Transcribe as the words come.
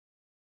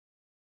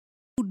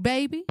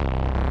Baby. We in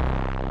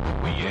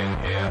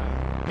here,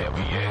 yeah,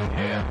 we in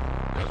here,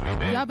 'cause we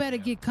been. Y'all better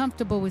get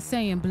comfortable with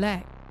saying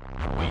black.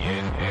 We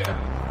in here,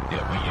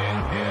 yeah, we in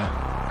here,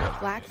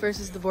 Black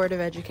versus the Board of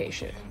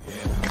Education.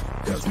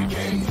 'cause we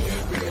came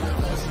here, rid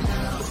of us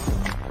now.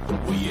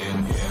 We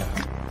in here,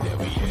 yeah,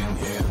 we in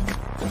here,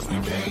 'cause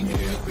we came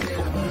here, rid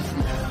of us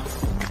now.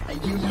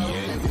 And you know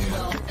that we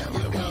don't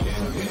ever go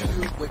with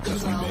you,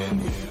 'cause we been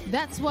here.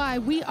 That's why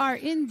we are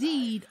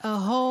indeed a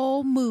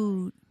whole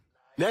mood.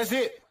 That's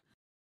it.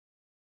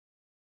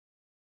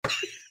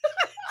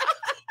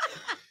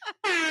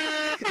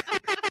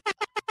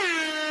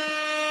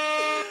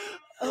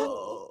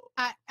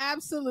 I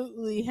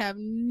absolutely have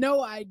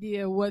no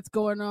idea what's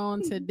going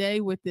on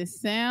today with this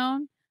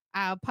sound.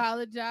 I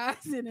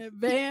apologize in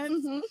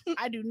advance.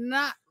 I do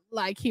not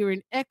like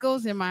hearing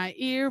echoes in my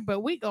ear,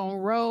 but we gonna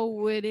roll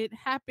with it.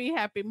 Happy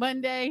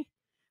Monday.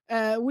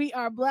 We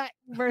are Black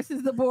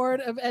versus the Board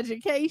of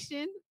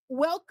Education.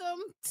 Welcome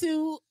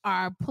to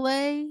Our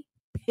Playpen.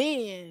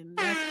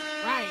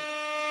 That's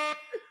right.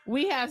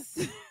 We have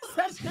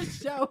such a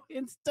show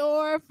in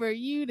store for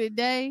you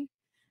today.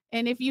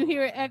 And if you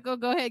hear an echo,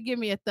 go ahead, give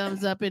me a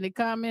thumbs up in the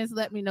comments.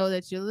 Let me know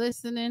that you're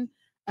listening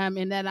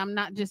and that I'm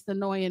not just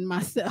annoying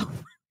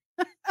myself.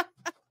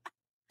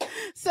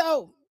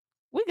 So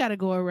we got to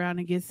go around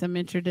and get some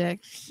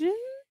introductions.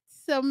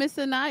 So Miss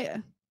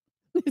Anaya,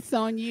 it's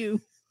on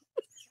you.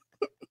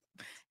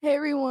 Hey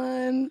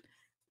everyone,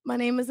 my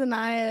name is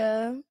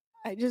Anaya.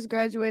 I just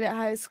graduated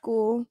high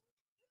school.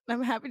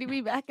 I'm happy to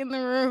be back in the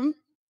room.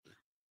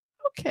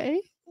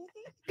 Okay.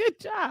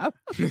 Good job.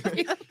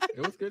 It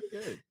was good.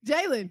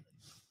 Jalen.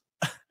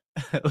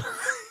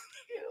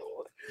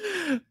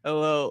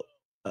 Hello.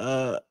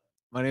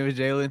 My name is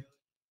Jalen.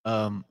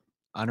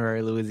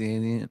 Honorary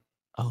Louisianian.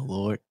 Oh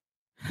Lord.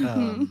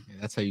 Yeah,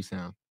 that's how you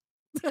sound.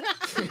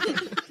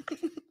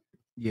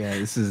 Yeah,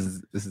 this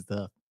is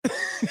tough.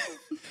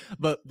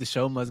 But the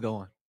show must go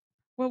on.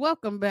 Well,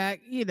 welcome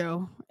back.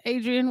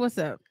 Adrian, what's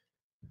up?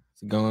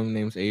 So going, my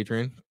name's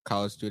Adrian,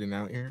 college student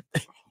out here.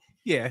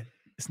 Yeah,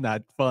 it's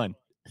not fun.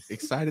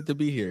 Excited to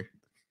be here.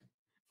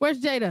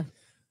 Where's Jada?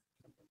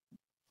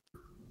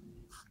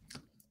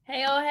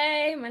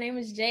 Hey, my name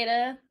is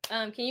Jada.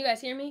 Can you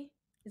guys hear me?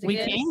 Is it We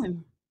good?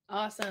 can.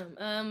 Awesome.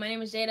 My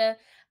name is Jada.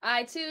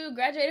 I too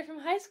graduated from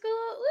high school.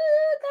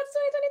 Woo, class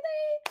of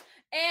 2023.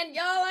 And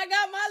y'all, I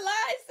got my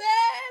license.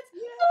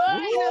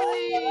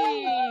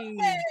 Finally.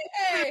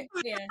 Hey.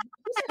 Yeah.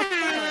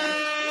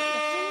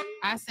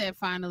 I said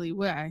finally.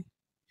 Why?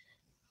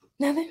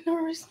 Nothing, no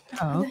worries.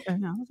 Oh, okay.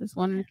 I was just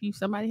wondering if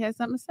somebody had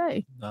something to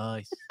say.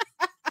 Nice.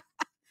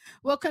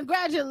 Well,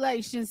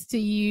 congratulations to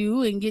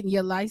you in getting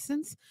your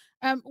license.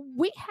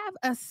 We have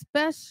a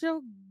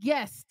special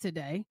guest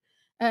today.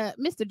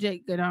 Mr.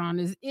 Jake Goodon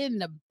is in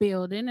the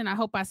building, and I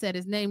hope I said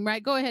his name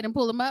right. Go ahead and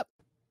pull him up.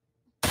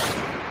 Ooh,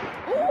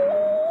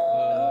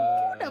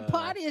 the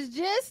party is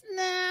just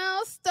now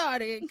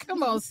started.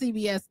 Come on,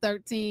 CBS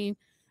 13.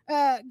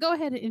 Go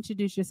ahead and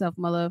introduce yourself,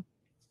 my love.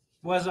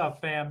 What's up,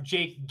 fam?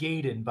 Jake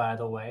Gaden, by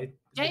the way.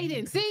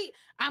 Jaden, see,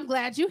 I'm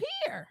glad you're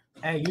here.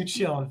 Hey, you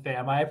chilling,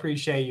 fam. I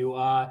appreciate you.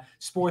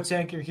 Sports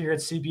anchor here at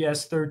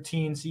CBS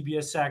 13,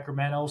 CBS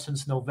Sacramento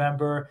since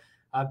November.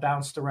 I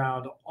bounced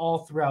around all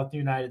throughout the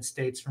United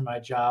States for my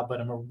job,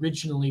 but I'm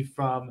originally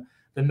from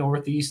the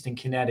Northeast in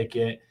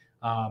Connecticut.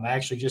 I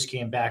actually just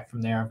came back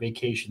from there on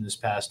vacation this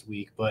past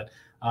week, but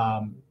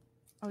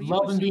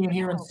loving being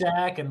here in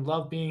SAC and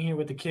love being here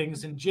with the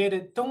Kings. And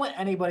Jada, don't let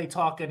anybody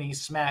talk any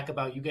smack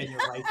about you getting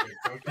your license,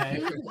 okay?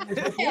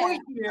 The boy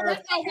here,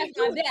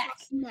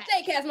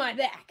 Jake has my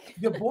back.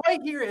 the boy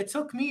here, it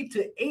took me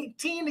to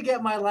 18 to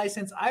get my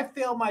license. I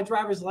failed my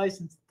driver's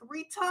license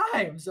 3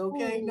 times,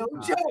 okay? No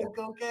joke,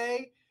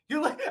 okay?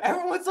 You're like,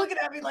 everyone's looking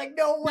at me like,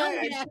 no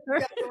way.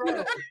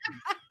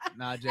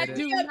 Nah, Hype Jada.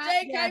 me up,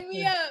 Jake. Hype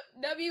me up.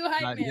 W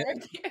hype me.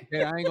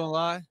 Yeah, I ain't gonna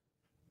lie.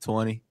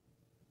 20.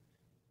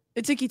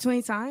 It took you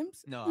 20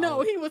 times?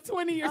 No, he was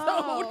 20 years old.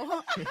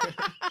 Oh,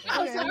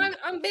 so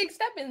I'm big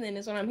stepping then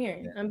is what I'm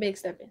hearing. I'm big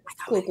stepping.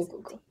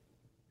 Cool.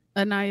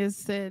 Anaya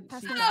said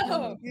she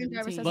Oh.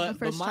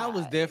 But mine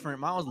was different.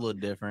 Mine was a little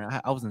different.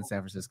 I was in San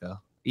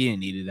Francisco. You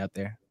didn't need it up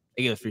there.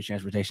 They give us free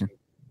transportation.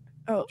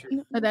 Oh,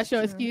 no, that's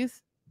your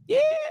excuse? Yeah.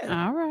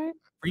 All right.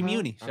 Free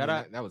Muni. I Shout mean,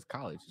 out. that was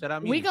college. Shout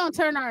out We're Muni. going to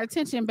turn our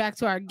attention back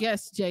to our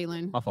guest,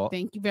 Jalen. My fault.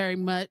 Thank you very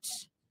much.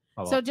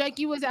 My So, fault. Jake,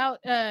 you was out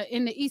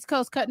in the East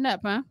Coast cutting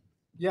up, huh?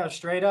 Yeah,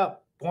 straight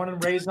up. Born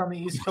and raised on the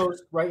East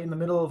Coast, right in the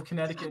middle of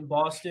Connecticut and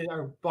Boston,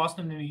 or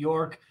Boston and New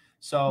York.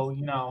 So,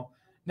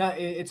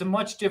 it's a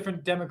much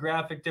different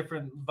demographic,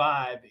 different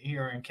vibe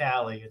here in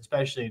Cali,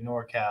 especially in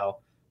NorCal,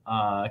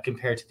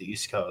 compared to the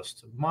East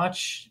Coast.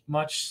 Much,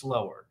 much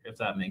slower, if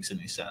that makes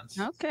any sense.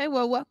 Okay,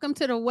 well, welcome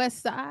to the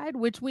West Side,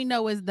 which we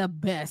know is the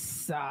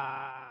best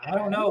side. I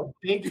don't know.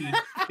 Biggie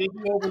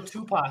over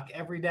Tupac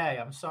every day.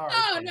 I'm sorry.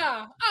 Oh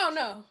no.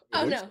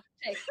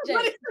 Jake.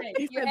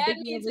 You had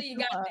me until you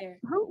got there.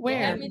 Who?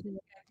 Where?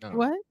 No.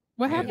 What?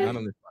 What Yeah, happened? not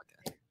on this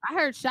podcast. I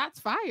heard shots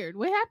fired.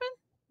 What happened?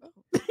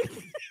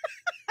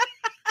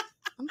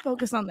 I'm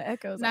focused on the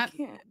echoes. Not- I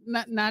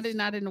can't.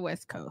 Not in the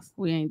West Coast.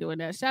 We ain't doing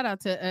that. Shout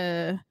out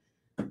to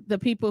the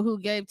people who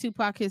gave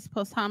Tupac his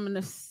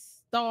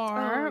posthumous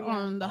star Oh, yeah.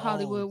 on the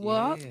Hollywood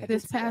Walk yeah.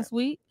 this did see that. past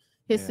week.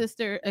 His Yeah.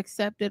 sister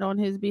accepted on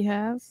his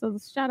behalf. So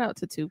shout out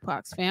to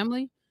Tupac's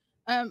family.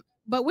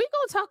 But we're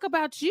gonna talk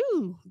about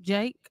you,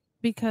 Jake,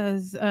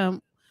 because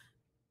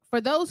for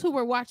those who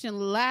were watching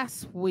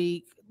last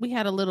week, we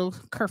had a little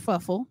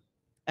kerfuffle,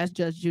 as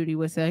Judge Judy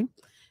would say,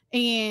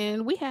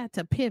 and we had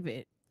to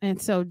pivot. And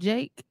so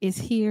Jake is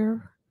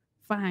here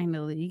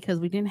finally because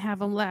we didn't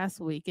have him last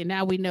week, and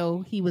now we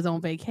know he was on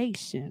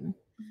vacation.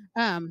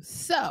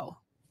 So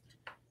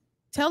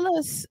tell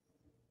us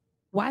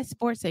why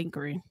sports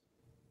anchoring?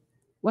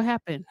 What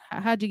happened?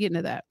 How'd you get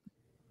into that?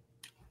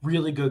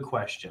 Really good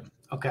question.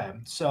 Okay,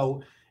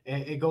 so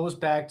it goes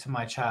back to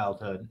my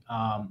childhood.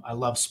 I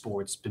love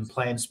sports. Been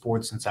playing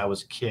sports since I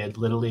was a kid.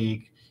 Little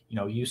league,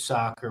 youth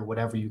soccer,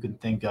 whatever you can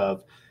think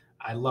of.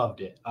 I loved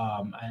it.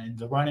 And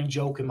the running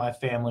joke in my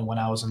family when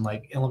I was in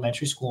like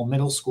elementary school,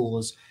 middle school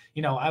is,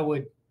 I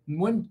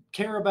wouldn't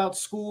care about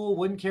school,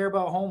 wouldn't care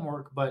about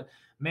homework, but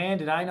man,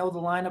 did I know the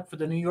lineup for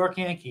the New York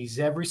Yankees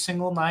every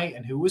single night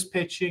and who was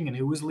pitching and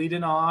who was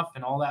leading off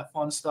and all that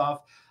fun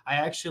stuff. I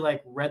actually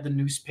like read the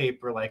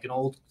newspaper like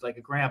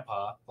a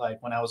grandpa,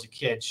 like when I was a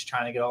kid, just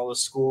trying to get all the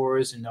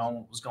scores and know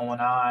what was going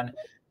on.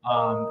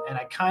 And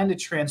I kind of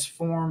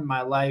transformed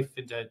my life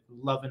into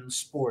loving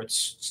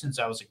sports since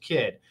I was a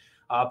kid.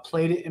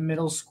 Played it in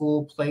middle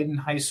school, played in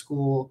high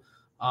school.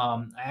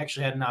 I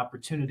actually had an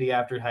opportunity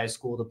after high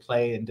school to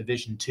play in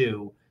Division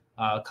II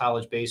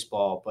college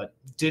baseball, but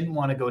didn't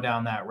want to go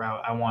down that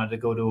route. I wanted to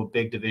go to a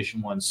big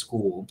Division I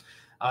school.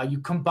 You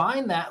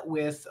combine that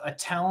with a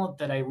talent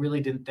that I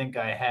really didn't think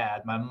I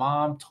had. My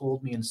mom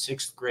told me in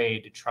 6th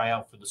grade to try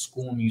out for the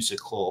school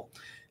musical,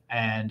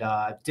 and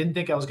didn't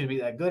think I was going to be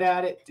that good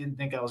at it, didn't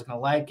think I was going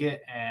to like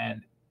it,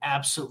 and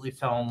absolutely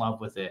fell in love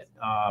with it.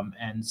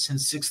 And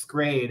since 6th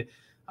grade,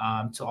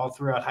 to all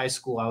throughout high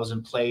school, I was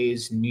in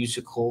plays and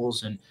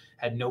musicals and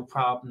had no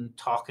problem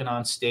talking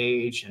on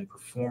stage and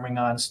performing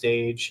on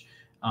stage.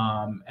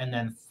 And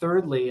then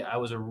thirdly, I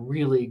was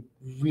really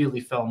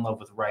fell in love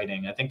with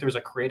writing. I think there was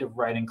a creative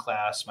writing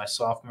class my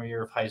sophomore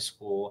year of high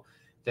school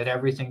that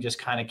everything just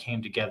kind of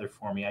came together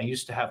for me. I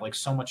used to have like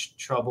so much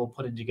trouble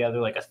putting together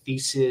like a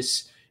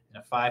thesis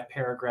and a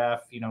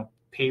 5-paragraph,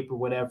 paper,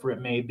 whatever it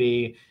may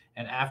be.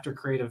 And after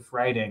creative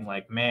writing,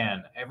 like,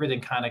 man, everything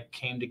kind of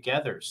came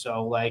together.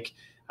 So like,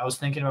 I was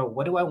thinking about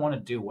what do I want to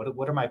do?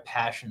 What are my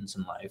passions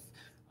in life?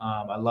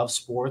 I love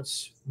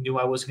sports, knew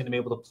I wasn't going to be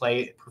able to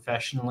play it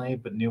professionally,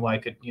 but knew I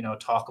could,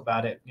 talk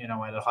about it, at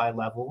a high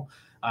level.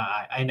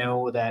 I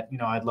know that,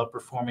 I'd love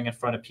performing in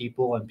front of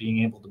people and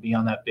being able to be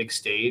on that big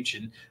stage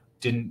and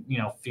didn't,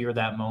 fear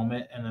that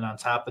moment. And then on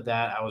top of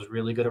that, I was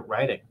really good at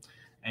writing.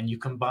 And you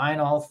combine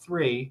all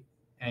three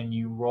and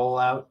you roll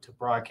out to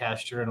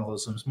broadcast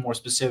journalism, more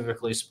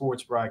specifically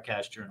sports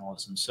broadcast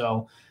journalism.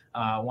 So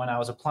when I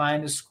was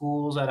applying to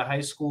schools out of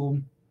high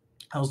school,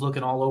 I was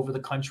looking all over the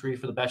country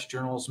for the best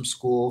journalism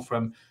school,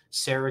 from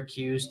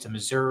Syracuse to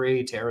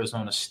Missouri to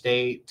Arizona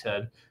State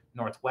to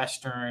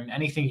Northwestern,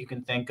 anything you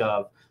can think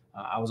of.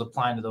 I was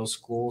applying to those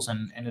schools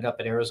and ended up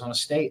at Arizona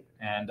State,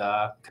 and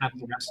kind of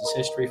the rest is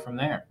history from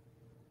there.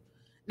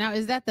 Now,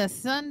 is that the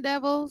Sun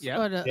Devils? Yep.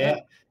 Or the, Yeah,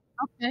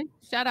 okay.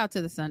 Shout out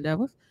to the Sun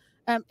Devils.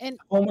 And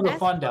home of the as-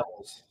 Fun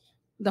Devils.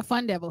 the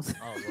Fun Devils.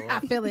 Oh, I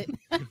Lord. feel it.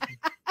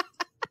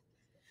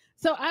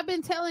 So I've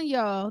been telling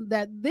y'all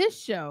that this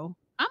show,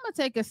 I'm going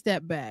to take a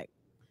step back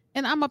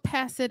and I'm going to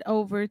pass it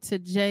over to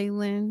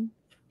Jalen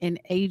and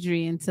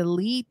Adrian to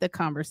lead the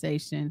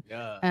conversation.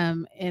 Yeah.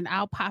 And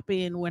I'll pop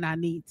in when I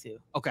need to.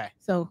 Okay.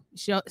 So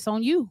it's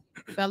on you,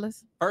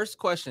 fellas. First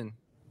question.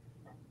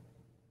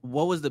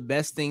 What was the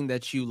best thing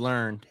that you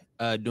learned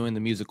doing the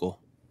musical?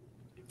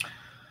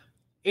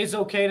 It's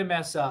okay to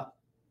mess up,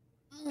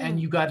 and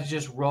you got to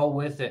just roll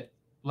with it.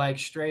 Like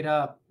straight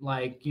up,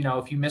 like,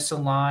 if you miss a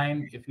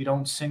line, if you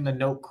don't sing the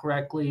note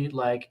correctly,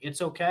 like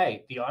it's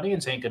okay. The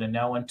audience ain't going to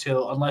know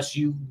unless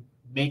you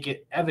make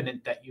it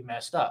evident that you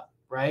messed up.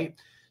 Right.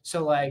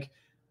 So like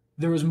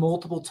there was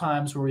multiple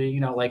times where,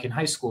 like in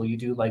high school, you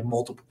do like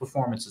multiple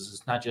performances.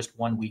 It's not just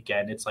one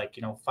weekend. It's like,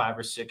 5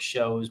 or 6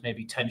 shows,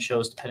 maybe 10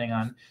 shows, depending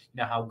on,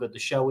 how good the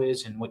show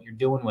is and what you're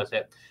doing with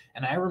it.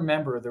 And I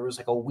remember there was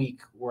like a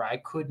week where I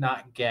could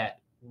not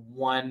get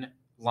one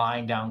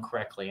line down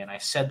correctly. And I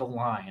said the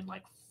line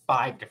like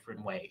 5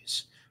 different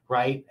ways.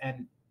 Right.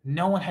 And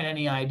no one had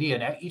any idea.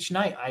 And each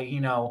night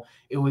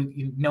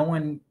no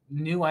one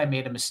knew I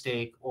made a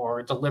mistake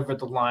or delivered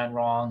the line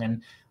wrong.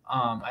 And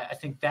I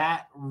think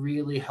that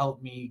really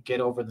helped me get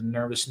over the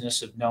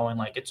nervousness of knowing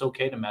like it's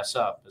okay to mess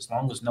up as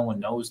long as no one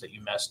knows that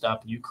you messed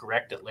up and you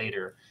correct it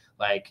later.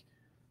 Like,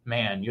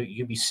 man,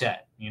 you be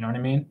set. You know what I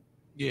mean?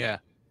 Yeah.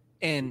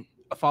 And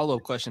a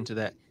follow-up question to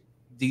that.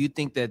 Do you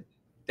think that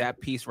that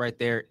piece right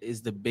there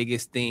is the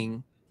biggest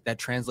thing that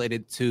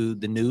translated to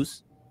the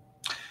news?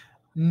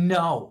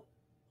 No,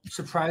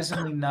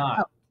 surprisingly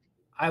not.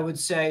 I would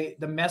say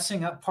the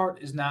messing up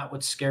part is not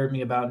what scared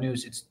me about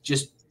news. It's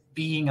just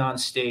being on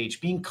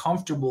stage, being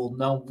comfortable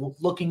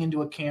looking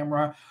into a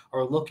camera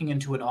or looking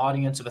into an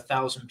audience of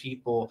 1,000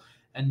 people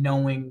and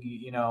knowing,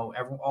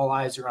 all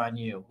eyes are on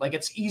you. Like,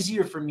 it's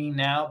easier for me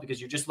now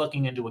because you're just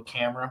looking into a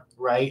camera,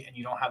 right? And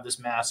you don't have this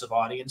massive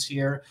audience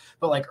here.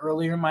 But like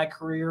earlier in my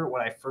career,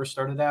 when I first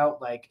started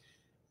out, like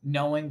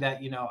knowing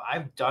that,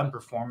 I've done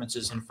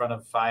performances in front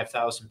of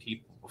 5,000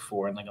 people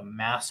before and like a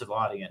massive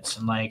audience.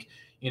 And like,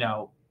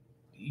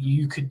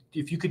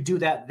 if you could do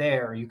that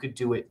there, you could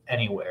do it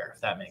anywhere,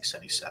 if that makes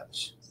any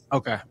sense.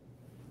 Okay.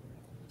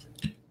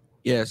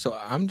 Yeah, so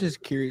I'm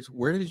just curious,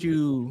 where did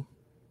you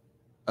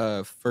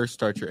first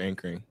start your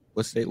anchoring?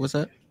 What state was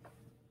that?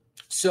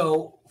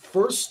 So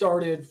first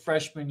started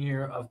freshman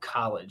year of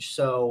college.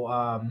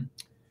 So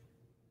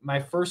my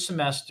first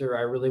semester,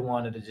 I really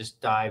wanted to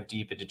just dive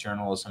deep into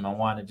journalism. I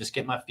wanted to just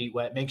get my feet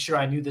wet, make sure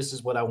I knew this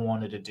is what I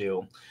wanted to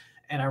do.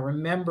 And I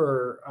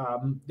remember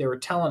they were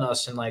telling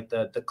us in like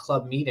the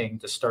club meeting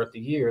to start the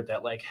year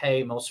that like,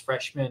 hey, most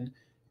freshmen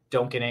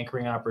don't get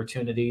anchoring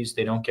opportunities.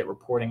 They don't get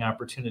reporting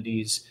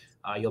opportunities.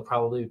 You'll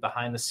probably be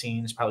behind the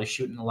scenes, probably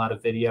shooting a lot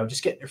of video,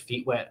 just getting your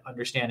feet wet,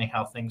 understanding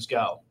how things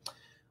go.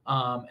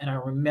 And I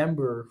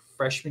remember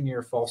freshman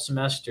year, fall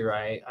semester,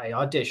 I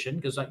auditioned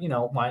because,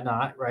 why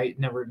not, right?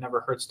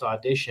 Never hurts to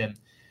audition.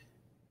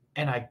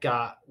 And I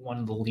got one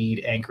of the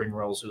lead anchoring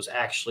roles. It was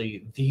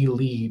actually the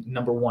lead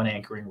number one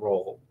anchoring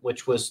role,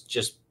 which was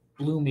just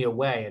blew me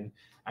away. And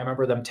I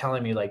remember them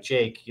telling me like,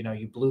 Jake,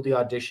 you blew the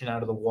audition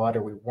out of the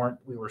water.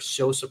 We were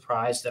so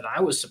surprised that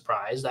I was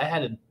surprised. I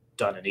hadn't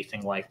done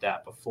anything like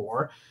that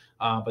before.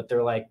 But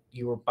they're like,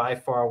 you were by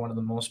far one of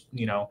the most,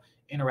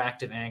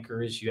 interactive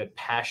anchors. You had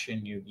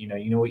passion. You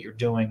know what you're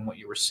doing, what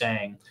you were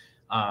saying.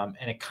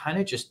 And it kind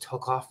of just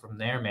took off from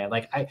there, man.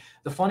 Like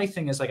the funny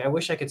thing is, like, I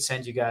wish I could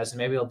send you guys, and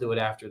maybe I'll do it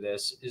after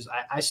this, is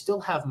I still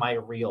have my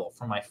reel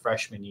from my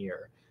freshman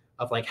year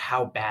of like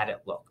how bad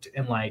it looked.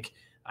 And like,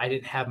 I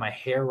didn't have my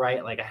hair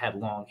right. Like I had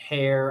long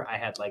hair. I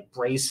had like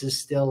braces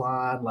still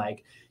on,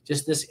 like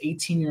just this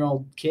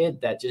 18-year-old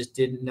kid that just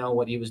didn't know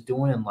what he was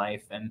doing in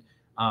life. And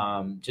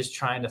just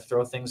trying to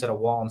throw things at a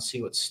wall and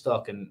see what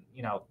stuck. And,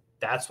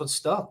 that's what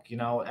stuck.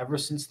 Ever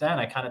since then,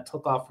 I kind of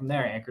took off from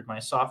there. I anchored my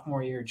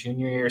sophomore year,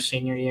 junior year,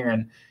 senior year,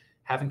 and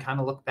haven't kind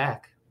of looked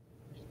back.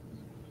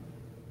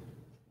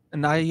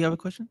 And now you have a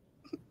question?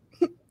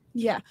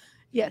 Yeah.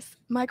 Yes.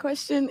 My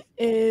question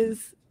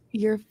is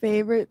your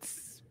favorite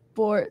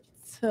sport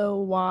to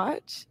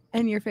watch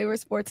and your favorite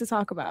sport to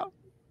talk about.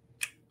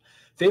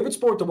 Favorite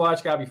sport to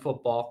watch gotta be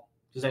football,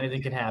 because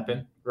anything can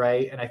happen,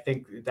 right? And I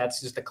think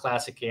that's just a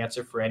classic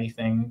answer for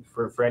anything,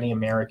 for any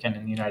American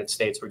in the United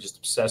States. We're just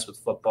obsessed with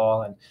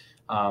football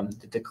and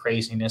the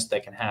craziness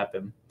that can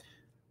happen.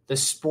 The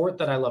sport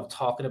that I love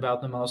talking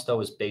about the most, though,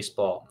 is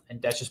baseball.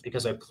 And that's just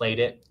because I played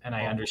it and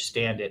I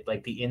understand it,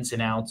 like the ins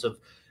and outs of,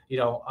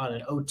 on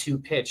an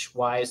 0-2 pitch,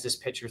 why is this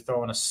pitcher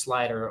throwing a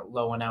slider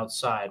low and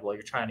outside while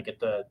you're trying to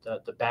get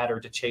the batter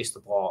to chase the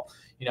ball?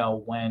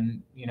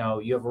 When,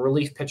 you have a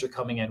relief pitcher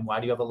coming in, why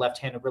do you have a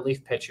left-handed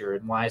relief pitcher?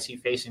 And why is he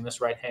facing this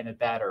right-handed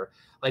batter?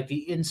 Like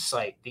the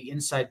inside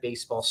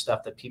baseball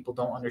stuff that people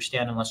don't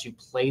understand unless you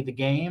play the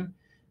game.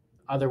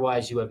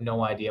 Otherwise, you have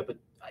no idea. But,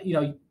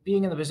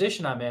 being in the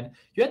position I'm in,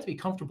 you have to be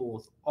comfortable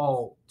with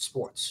all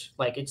sports.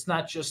 Like, it's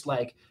not just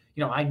like,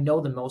 I know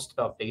the most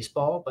about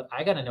baseball, but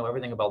I got to know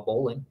everything about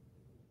bowling.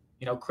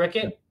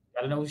 Cricket,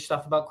 got to know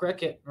stuff about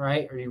cricket,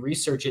 right? Or you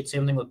research it.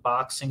 Same thing with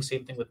boxing,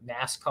 same thing with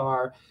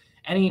NASCAR.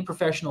 Any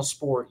professional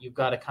sport, you've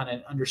got to kind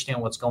of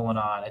understand what's going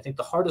on. I think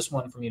the hardest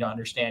one for me to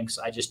understand, because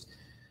I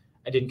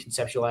didn't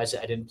conceptualize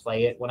it, I didn't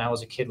play it when I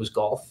was a kid, was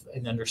golf,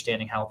 and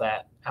understanding how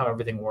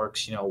everything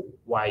works,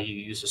 why you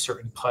use a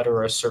certain putter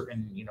or a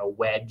certain,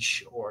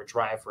 wedge or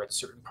driver at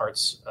certain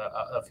parts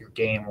of your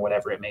game or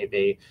whatever it may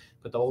be.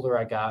 But the older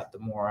I got, the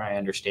more I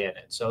understand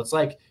it. So it's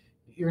like,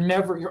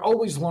 you're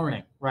always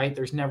learning, right?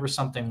 There's never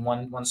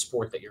one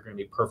sport that you're going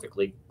to be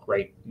perfectly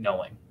great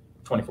knowing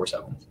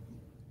 24/7.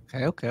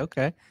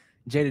 Okay.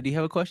 Jada, do you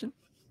have a question?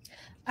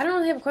 I don't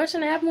really have a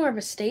question. I have more of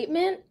a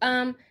statement.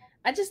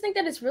 I just think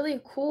that it's really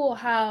cool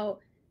how,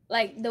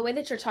 like, the way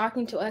that you're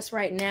talking to us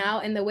right now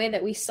and the way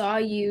that we saw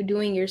you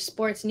doing your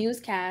sports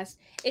newscast,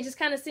 it just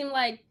kind of seemed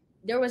like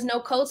there was no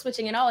code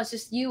switching at all. It's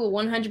just you,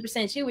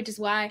 100% you, which is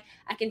why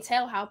I can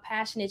tell how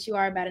passionate you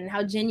are about it and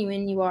how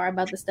genuine you are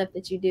about the stuff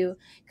that you do.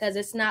 Because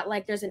it's not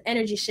like there's an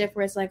energy shift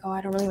where it's like, oh,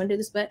 I don't really want to do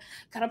this, but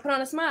gotta put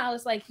on a smile.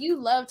 It's like you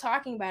love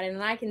talking about it,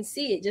 and I can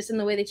see it just in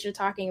the way that you're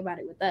talking about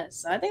it with us.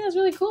 So I think that's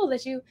really cool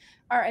that you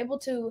are able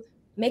to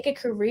make a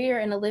career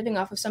and a living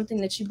off of something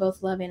that you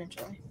both love and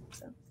enjoy.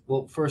 So.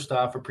 Well, first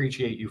off,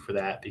 appreciate you for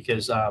that,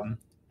 because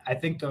I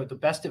think the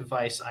best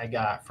advice I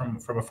got from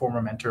a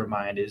former mentor of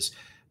mine is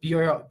be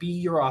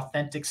your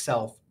authentic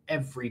self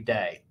every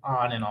day,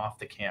 on and off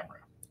the camera,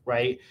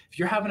 right? If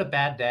you're having a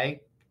bad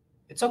day,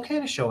 it's okay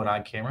to show it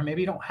on camera.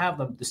 Maybe you don't have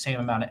the same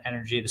amount of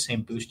energy, the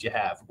same boost you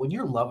have. When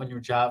you're loving your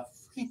job,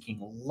 freaking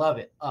love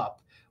it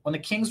up. When the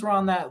Kings were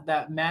on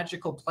that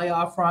magical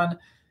playoff run,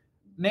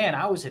 man,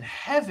 I was in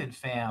heaven,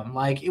 fam.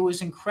 Like, it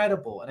was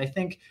incredible. And I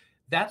think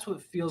that's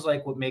what feels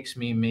like what makes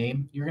me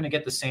me. You're going to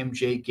get the same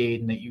Jake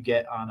Gaden that you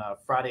get on a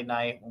Friday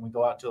night when we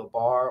go out to a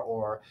bar,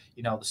 or,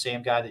 the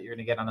same guy that you're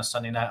going to get on a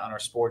Sunday night on our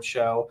sports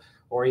show,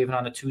 or even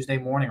on a Tuesday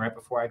morning right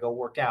before I go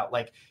work out.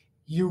 Like,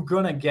 you're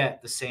going to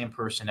get the same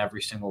person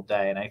every single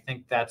day. And I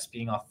think that's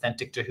being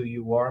authentic to who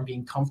you are and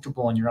being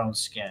comfortable in your own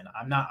skin.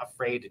 I'm not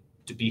afraid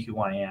to be who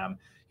I am.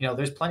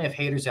 There's plenty of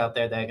haters out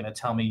there that are going to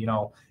tell me, you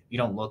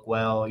don't look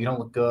well, you don't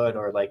look good,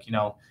 or like, you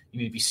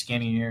need to be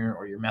skinnier,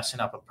 or you're messing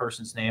up a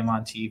person's name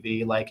on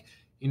TV. Like,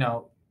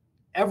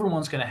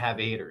 everyone's going to have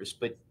haters,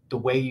 but the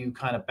way you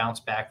kind of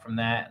bounce back from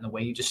that and the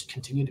way you just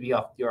continue to be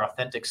your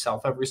authentic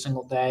self every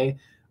single day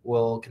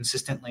will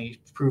consistently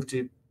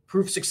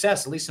prove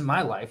success, at least in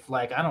my life.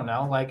 Like, I don't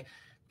know, like,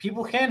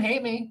 people can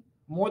hate me,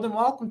 more than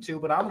welcome to,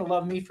 but I'm going to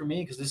love me for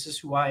me because this is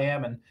who I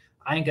am, and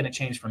I ain't going to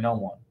change for no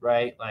one,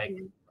 right? Like,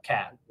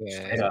 cat.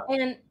 Yeah.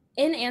 And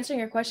in answering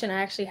your question,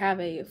 I actually have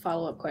a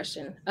follow-up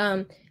question.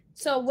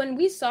 So when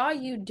we saw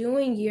you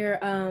doing your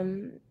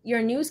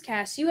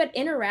newscast, you had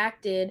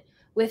interacted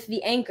with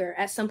the anchor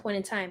at some point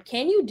in time.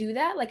 Can you do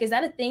that? Like, is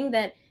that a thing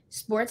that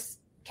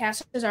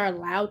sportscasters are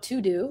allowed to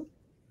do?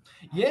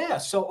 Yeah.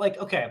 So, like,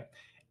 okay.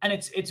 And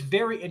it's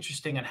very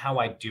interesting on how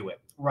I do it,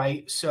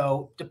 right?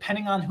 So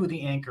depending on who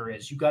the anchor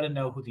is, you got to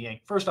know who the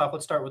anchor. First off,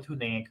 let's start with who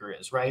the anchor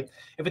is, right?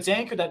 If it's an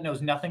anchor that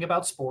knows nothing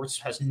about sports,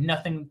 has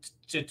nothing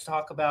to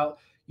talk about,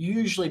 you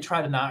usually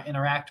try to not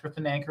interact with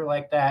an anchor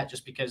like that,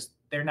 just because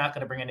they're not going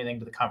to bring anything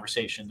to the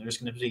conversation. They're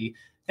just going to be,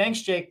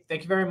 thanks, Jake.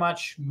 Thank you very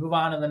much. Move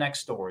on to the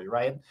next story,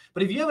 right?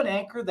 But if you have an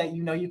anchor that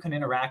you can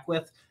interact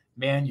with,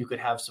 man, you could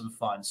have some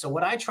fun. So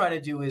what I try to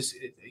do is,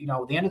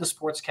 at the end of the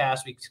sportscast,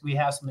 we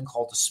have something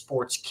called the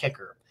sports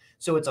kicker.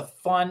 So it's a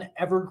fun,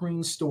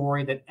 evergreen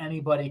story that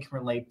anybody can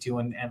relate to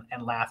and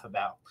laugh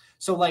about.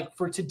 So like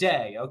for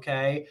today,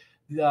 okay,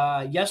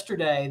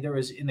 yesterday there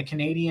was in the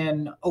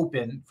Canadian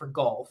Open for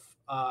golf,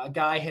 a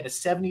guy hit a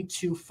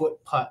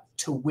 72-foot putt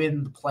to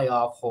win the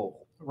playoff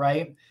hole,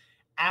 right?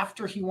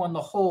 After he won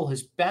the hole,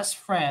 his best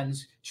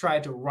friends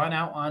tried to run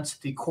out onto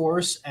the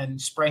course and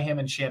spray him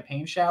in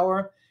champagne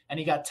shower, and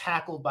he got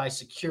tackled by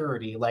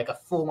security, like a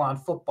full-on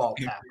football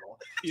tackle.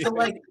 So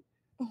like,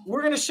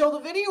 we're going to show the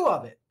video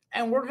of it.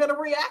 And we're going to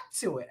react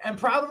to it and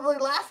probably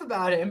laugh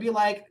about it and be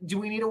like, do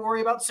we need to worry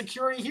about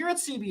security here at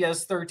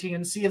CBS 13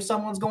 and see if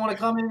someone's going to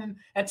come in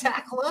and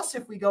tackle us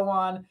if we go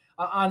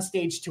on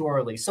stage too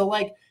early? So,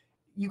 like,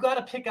 you got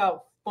to pick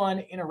out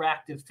fun,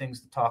 interactive things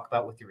to talk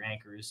about with your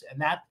anchors.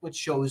 And that's what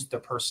shows their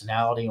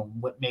personality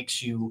and what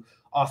makes you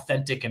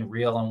authentic and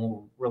real and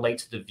will relate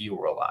to the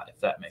viewer a lot,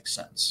 if that makes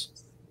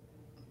sense.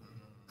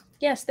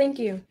 Yes, thank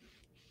you.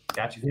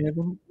 Got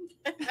you.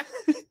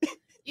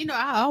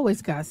 I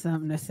always got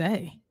something to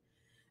say.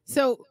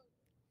 So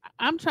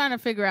I'm trying to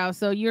figure out.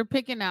 So you're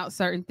picking out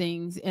certain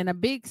things, and a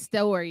big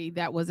story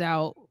that was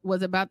out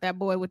was about that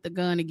boy with the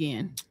gun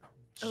again.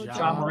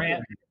 John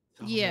Morant.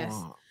 Yes.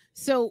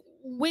 So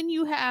when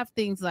you have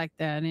things like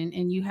that,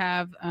 and you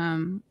have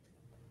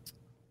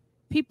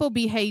people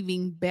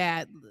behaving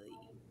badly,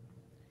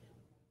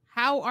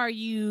 how are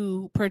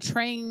you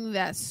portraying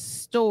that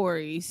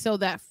story so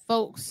that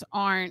folks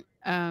aren't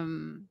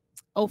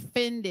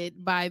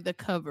offended by the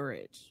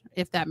coverage,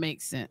 if that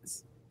makes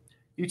sense?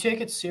 You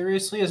take it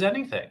seriously as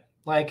anything.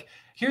 Like,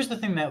 here's the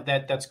thing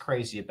that's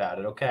crazy about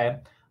it, okay?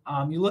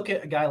 You look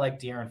at a guy like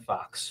De'Aaron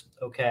Fox,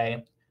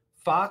 okay?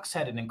 Fox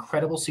had an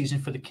incredible season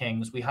for the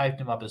Kings. We hyped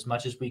him up as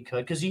much as we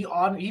could because he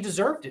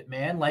deserved it,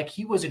 man. Like,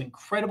 he was an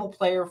incredible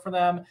player for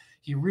them.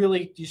 He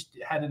really just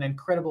had an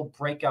incredible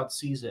breakout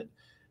season.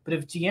 But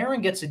if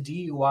De'Aaron gets a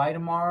DUI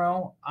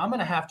tomorrow, I'm going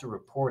to have to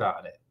report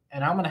on it.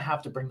 And I'm going to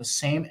have to bring the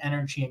same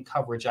energy and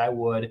coverage I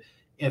would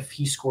if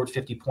he scored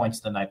 50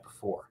 points the night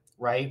before,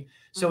 right?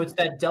 So it's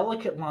that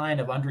delicate line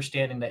of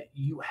understanding that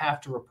you have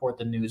to report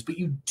the news, but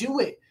you do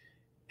it,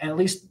 and at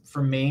least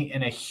for me,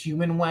 in a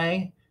human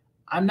way.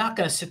 I'm not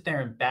going to sit there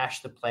and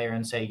bash the player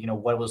and say,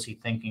 what was he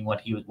thinking?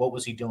 What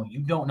was he doing? You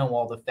don't know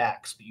all the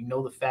facts, but you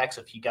know the facts.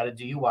 If he got a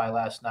DUI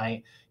last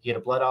night, he had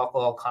a blood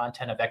alcohol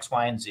content of X,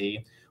 Y, and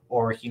Z,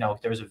 or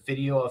there was a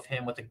video of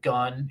him with a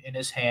gun in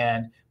his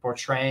hand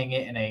portraying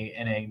it in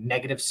a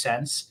negative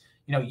sense.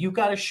 You've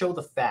got to show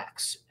the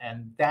facts,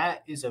 and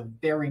that is a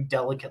very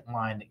delicate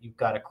line that you've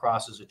got to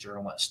cross as a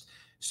journalist.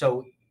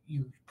 So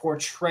you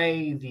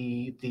portray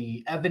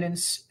the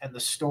evidence and the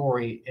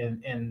story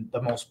in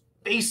the most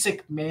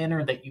basic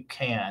manner that you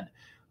can.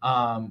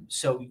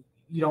 So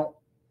you don't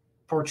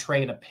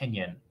portray an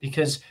opinion,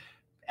 because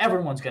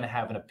everyone's going to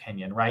have an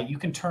opinion, right? You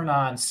can turn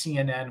on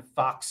CNN,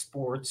 Fox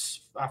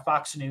Sports,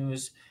 Fox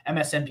News,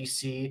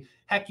 MSNBC.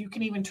 Heck, you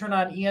can even turn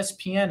on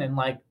ESPN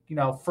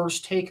and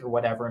First Take or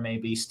whatever it may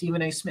be.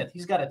 Stephen A. Smith,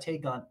 he's got a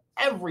take on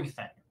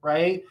everything,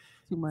 right?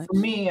 Too much. For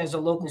me, as a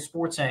local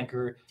sports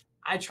anchor,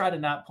 I try to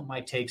not put my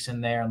takes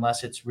in there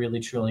unless it's really,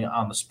 truly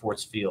on the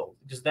sports field,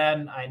 because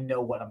then I know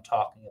what I'm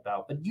talking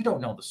about. But you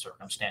don't know the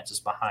circumstances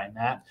behind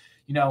that.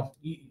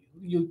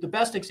 The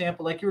best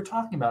example, like you were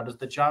talking about, is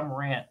the John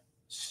Morant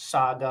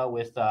saga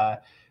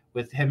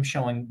with him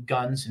showing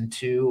guns in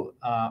 2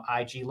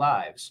 IG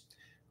lives.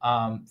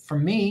 For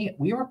me,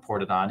 we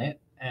reported on it,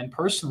 And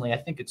personally, I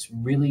think it's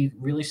really,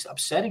 really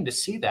upsetting to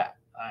see that.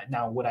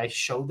 Now, would I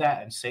show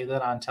that and say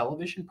that on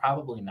television?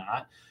 Probably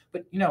not.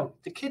 But,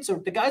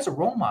 the guy's a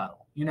role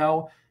model.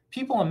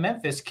 People in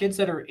Memphis, kids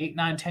that are 8,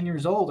 9, 10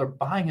 years old are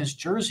buying his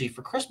jersey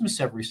for Christmas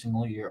every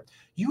single year.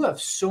 You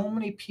have so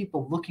many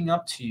people looking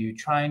up to you,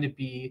 trying to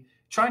be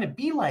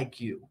like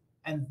you.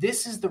 And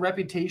this is the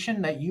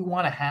reputation that you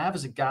want to have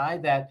as a guy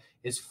that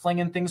is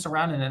flinging things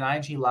around in an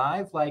IG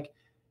Live. Like,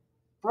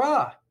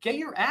 bruh, get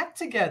your act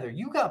together.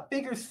 You got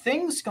bigger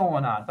things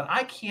going on. But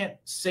I can't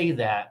say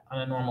that on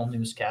a normal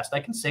newscast.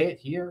 I can say it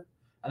here,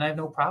 and I have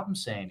no problem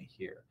saying it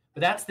here. But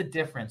that's the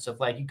difference of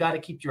you got to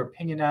keep your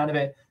opinion out of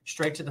it,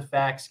 straight to the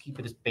facts, keep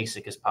it as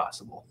basic as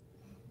possible.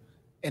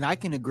 And I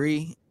can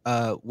agree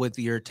with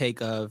your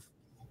take of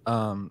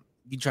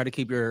you try to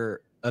keep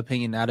your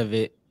opinion out of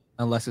it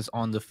unless it's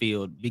on the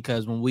field.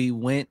 Because when we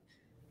went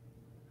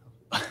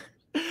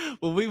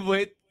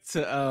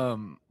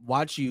to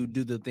watch you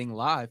do the thing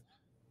live,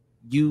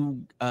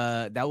 you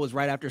that was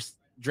right after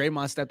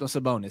Draymond stepped on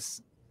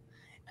Sabonis,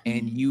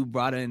 and you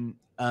brought in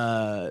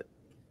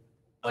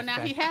well,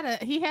 now he had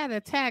a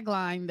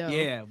tagline though.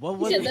 Yeah, what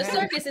was the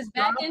circus is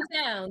back in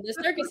town. The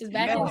circus is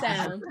back in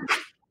town.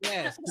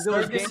 Yes, the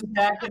circus is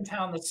back in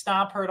town. The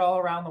stomp heard all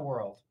around the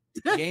world.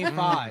 Game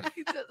 5.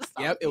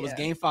 Yep, it was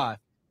game 5.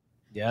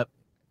 Yep.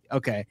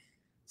 Okay.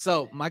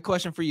 So my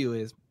question for you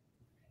is,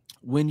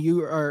 when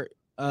you are,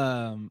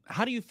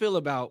 how do you feel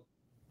about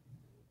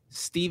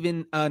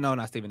Shannon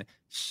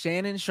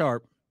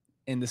Sharp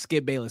in the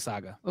Skip Bayless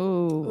saga?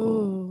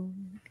 Oh,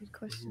 good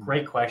question.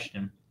 Great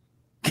question.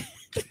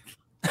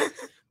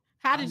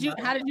 How did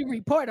you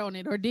report on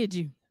it, or did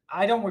you?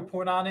 I don't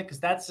report on it because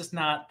that's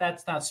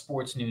not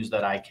sports news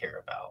that I care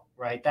about,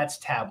 right? That's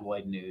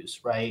tabloid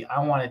news, right?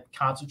 I want to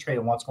concentrate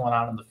on what's going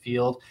on in the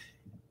field.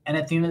 And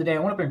at the end of the day, I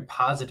want to bring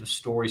positive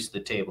stories to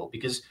the table,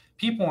 because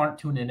people aren't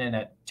tuning in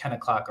at 10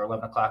 o'clock or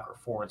 11 o'clock or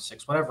 4 and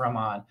 6, whatever I'm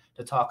on,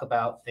 to talk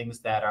about things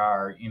that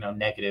are,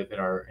 negative in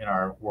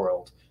our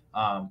world.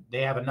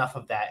 They have enough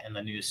of that in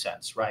the news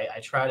sense, right? I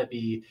try to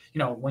be,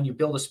 when you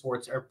build a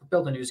sports or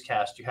build a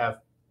newscast, you have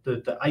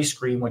the ice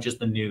cream, which is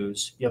the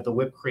news. You have the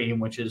whipped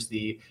cream, which is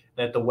the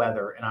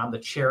weather, and I'm the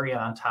cherry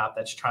on top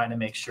that's trying to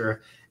make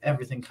sure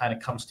everything kind of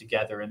comes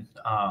together and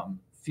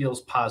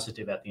feels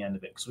positive at the end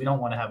of it, because we don't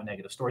want to have a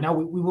negative story. Now,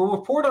 we will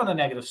report on a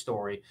negative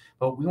story,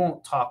 but we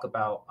won't talk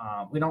about,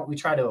 we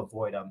try to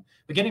avoid them.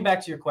 But getting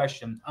back to your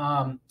question,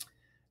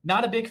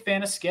 not a big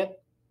fan of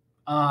Skip.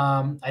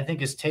 I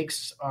think his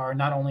takes are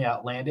not only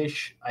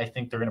outlandish, I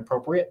think they're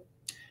inappropriate.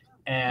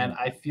 And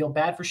I feel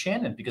bad for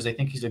Shannon, because I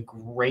think he's a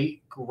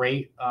great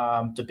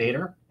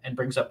debater and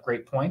brings up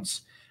great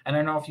points. And I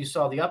don't know if you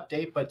saw the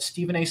update, but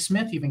Stephen A.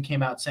 Smith even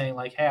came out saying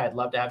hey, I'd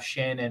love to have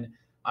Shannon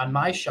on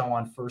my show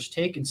on First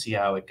Take and see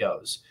how it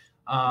goes.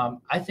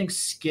 I think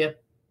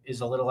Skip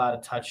is a little out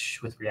of touch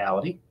with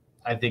reality.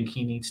 I think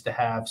he needs to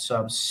have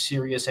some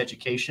serious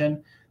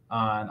education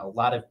on a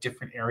lot of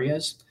different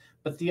areas.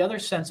 But the other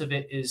sense of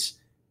it is,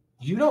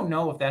 you don't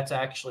know if that's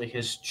actually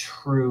his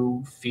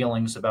true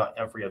feelings about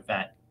every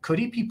event. Could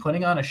he be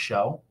putting on a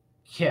show?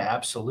 Yeah,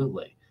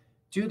 absolutely.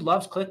 Dude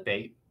loves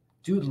clickbait.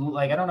 Dude,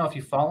 I don't know if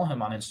you follow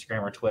him on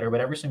Instagram or Twitter,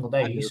 but every single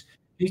day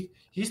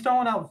he's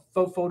throwing out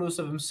photos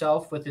of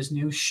himself with his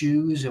new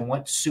shoes and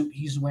what suit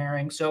he's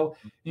wearing. So,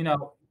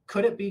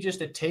 could it be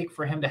just a take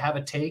for him to have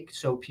a take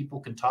so people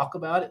can talk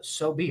about it?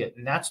 So be it.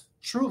 And that's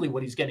truly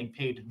what he's getting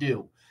paid to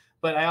do.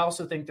 But I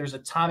also think there's a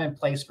time and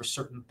place for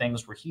certain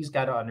things where he's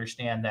got to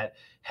understand that,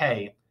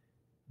 hey,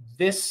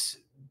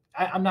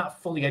 I'm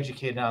not fully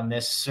educated on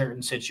this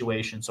certain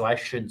situation, so I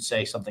shouldn't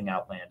say something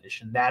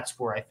outlandish. And that's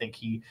where I think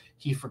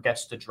he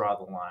forgets to draw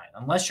the line.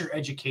 Unless you're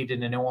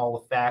educated and know all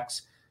the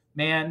facts,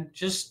 man,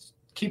 just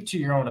keep to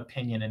your own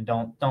opinion and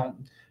don't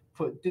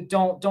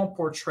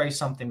portray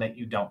something that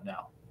you don't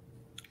know.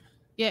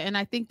 Yeah, and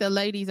I think the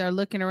ladies are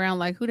looking around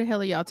like, who the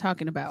hell are y'all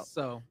talking about?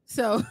 So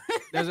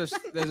there's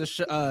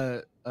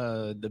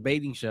a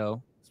debating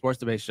show, sports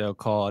debate show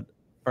called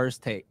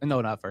First Take.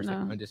 No, not First Take.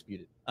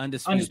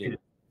 Undisputed.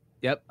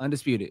 Yep,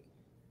 Undisputed.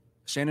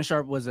 Shannon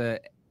Sharp was a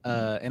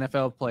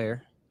NFL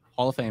player,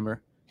 Hall of Famer.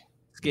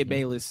 Skip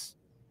Bayless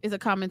is a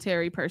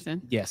commentary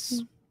person.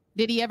 Yes.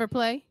 Did he ever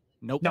play?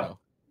 Nope. No.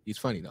 He's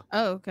funny though.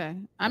 Oh, okay.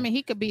 I mean,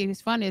 he could be as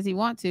funny as he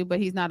wants to, but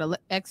he's not an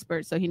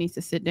expert, so he needs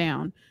to sit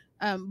down.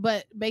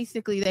 But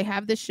basically, they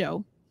have this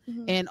show,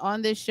 and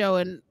on this show,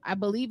 and I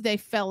believe they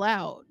fell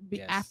out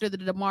after the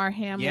DeMar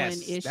Hamlin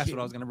issue. That's what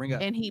I was going to bring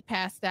up. And he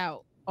passed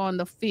out on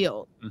the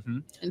field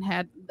and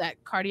had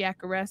that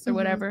cardiac arrest or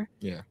whatever.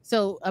 Yeah.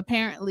 So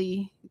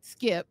apparently,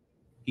 Skip.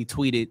 He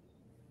tweeted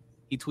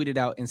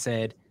out and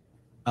said,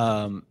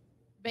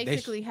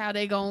 basically how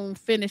they gonna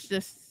finish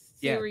this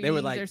series they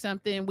were like, or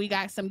something. We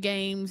got some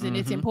games and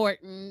it's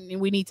important,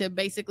 and we need to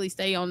basically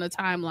stay on the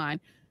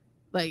timeline,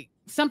 like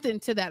something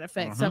to that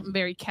effect, something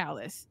very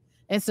callous.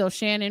 And so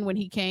Shannon, when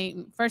he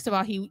came, first of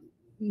all, he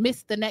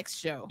missed the next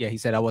show. Yeah, he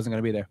said I wasn't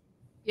going to be there.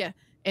 Yeah.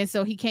 And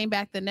so he came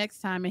back the next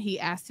time and he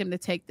asked him to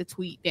take the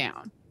tweet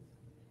down.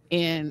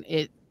 And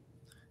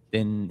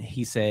then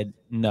he said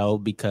no,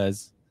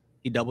 because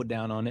he doubled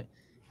down on it.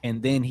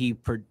 and then he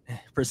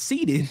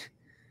proceeded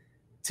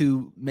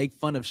to make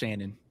fun of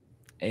Shannon,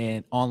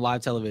 and on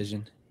live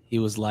television, he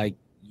was like,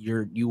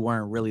 "You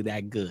weren't really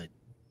that good."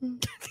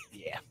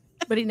 Yeah,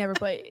 But he never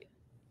played.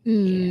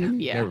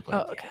 Yeah. Never played.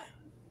 Oh, okay.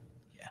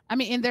 I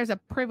mean, and there's a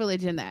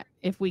privilege in that,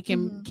 if we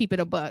can keep it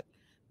a buck,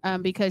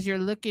 because you're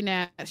looking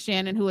at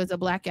Shannon, who is a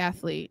black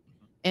athlete,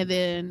 and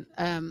then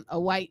a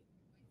white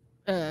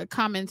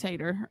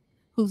commentator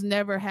who's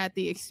never had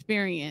the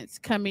experience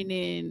coming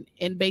in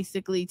and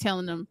basically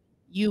telling them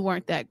you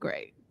weren't that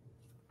great.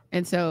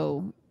 And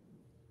so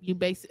you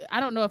basically, I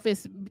don't know if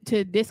it's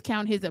to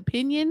discount his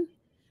opinion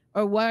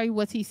or why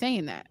was he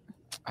saying that?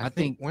 I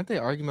think weren't they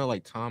arguing about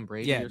like Tom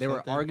Brady? yeah, or they were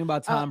something? arguing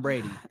about Tom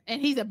Brady,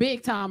 And he's a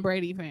big Tom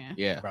Brady fan.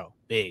 Yeah. bro,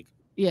 big.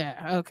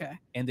 Yeah. Okay.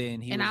 And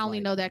then he And was I only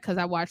like- know that because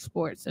I watch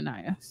sports,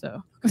 Anaya.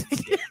 So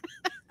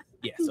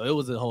yeah, so it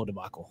was a whole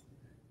debacle.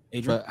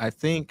 Adrian? But I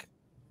think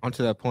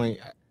onto that point,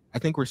 I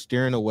think we're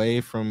steering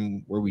away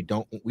from where we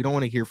don't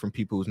want to hear from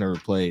people who's never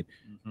played.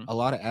 Mhm. A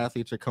lot of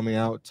athletes are coming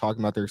out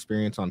talking about their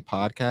experience on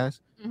podcasts.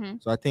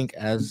 Mhm. So I think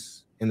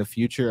as in the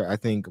future, I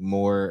think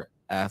more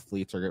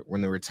athletes are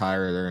when they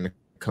retire, they're going to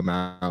come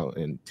out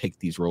and take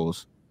these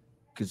roles.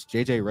 Because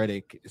JJ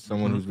Redick is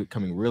someone who's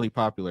becoming really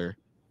popular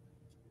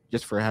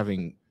just for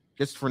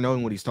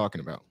knowing what he's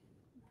talking about.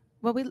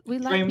 well, we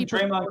like people.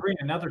 Draymond Green,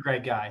 another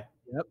great guy.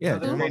 Yep. Yeah,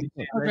 Another Draymond.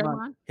 great- Oh, Draymond.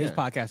 Draymond? His Yeah.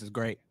 podcast is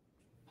great.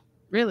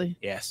 Really?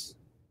 Yes.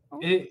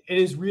 It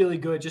is really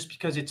good just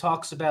because it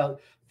talks about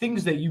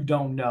things that you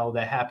don't know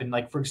that happened.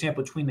 Like, for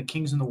example, between the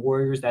Kings and the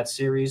Warriors, that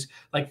series,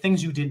 like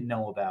things you didn't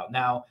know about.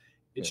 Now,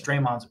 it's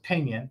Draymond's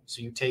opinion.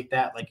 So you take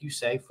that, like you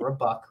say, for a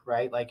buck,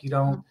 right? Like, you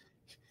don't,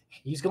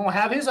 he's going to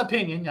have his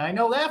opinion. I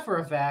know that for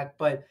a fact,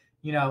 but,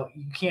 you know,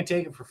 you can't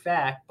take it for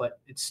fact, but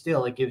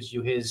it gives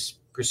you his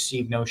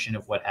perceived notion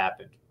of what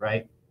happened,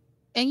 right?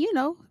 And you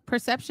know,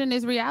 perception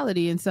is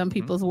reality in some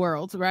people's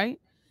worlds, right?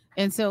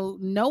 And so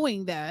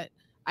knowing that,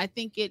 I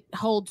think it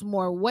holds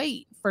more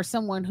weight for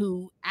someone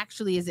who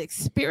actually is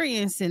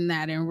experiencing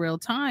that in real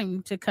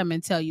time to come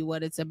and tell you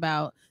what it's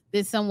about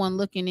than someone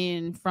looking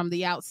in from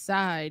the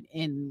outside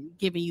and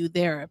giving you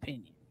their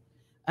opinion.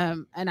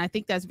 And I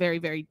think that's very,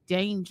 very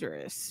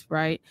dangerous,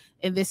 right?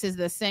 And this is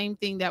the same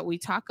thing that we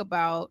talk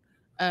about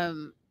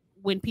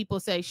when people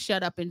say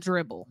shut up and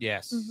dribble.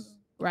 Yes.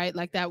 Right?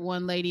 Like that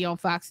one lady on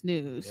Fox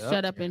News, Yep.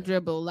 shut up and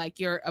dribble. Like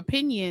your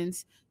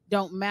opinions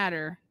don't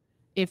matter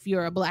if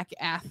you're a black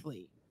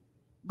athlete.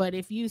 But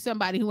if you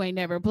somebody who ain't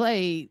never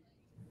played,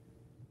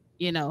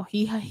 you know,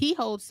 he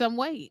holds some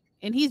weight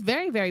and he's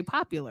very, very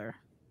popular.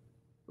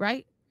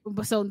 Right?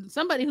 But so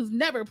somebody who's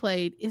never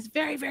played is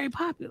very, very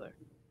popular.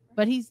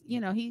 But he's,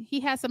 you know, he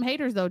has some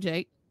haters though,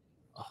 Jake.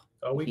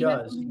 Oh, he He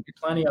does. knows-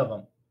 Plenty of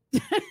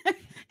them.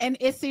 And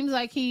it seems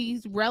like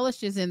he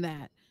relishes in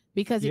that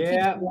because it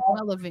Yeah. keeps him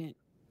relevant.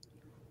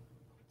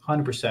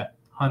 100%.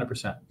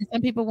 100%.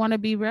 Some people want to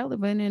be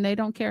relevant and they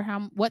don't care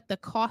what the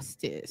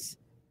cost is.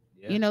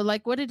 Yeah. You know,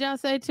 like what did y'all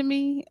say to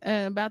me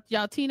about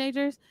y'all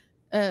teenagers?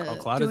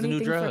 Clout Do is the new anything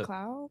for drug.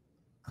 clout?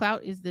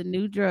 Clout is the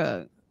new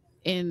drug.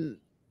 And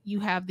you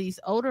have these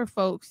older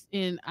folks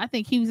I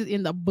think he was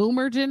in the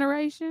boomer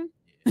generation.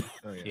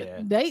 Oh,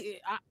 Yeah.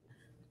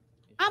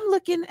 I'm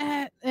looking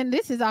at, and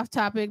this is off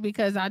topic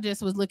because I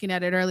just was looking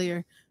at it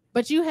earlier,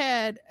 but you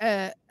had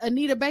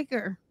Anita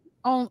Baker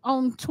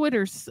on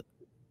Twitter's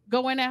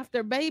going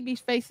after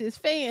Babyface's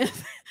fans.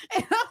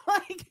 And I'm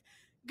like,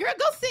 girl,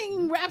 go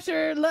sing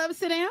Rapture Love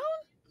Sit Down.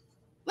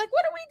 Like,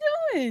 what are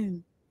we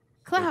doing?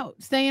 Clout,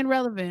 staying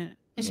relevant.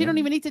 And she don't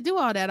even need to do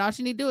all that. All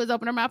she need to do is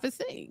open her mouth and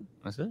sing.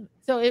 That's it.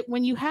 So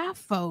when you have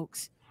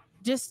folks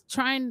just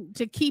trying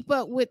to keep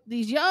up with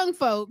these young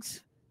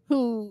folks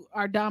who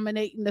are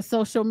dominating the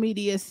social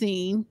media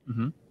scene,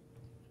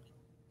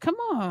 come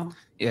on.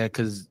 Yeah,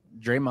 because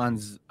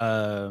Draymond's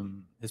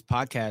his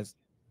podcast,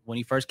 when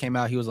he first came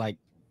out, he was like,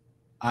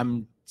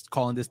 I'm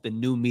calling this the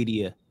new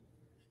media.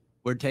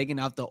 We're taking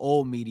out the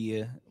old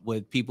media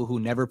with people who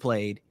never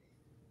played.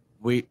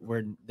 We're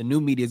the new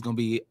media is gonna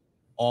be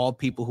all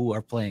people who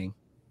are playing.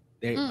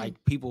 They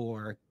like people who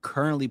are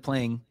currently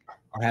playing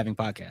are having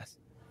podcasts.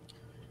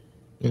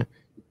 Yeah.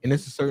 And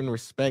it's a certain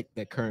respect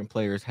that current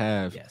players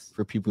have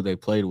for people they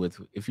played with.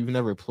 If you've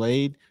never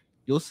played,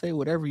 you'll say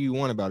whatever you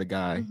want about a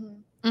guy,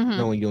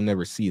 knowing you'll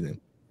never see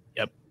them.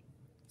 Yep.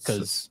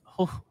 Because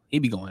he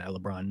be going at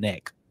LeBron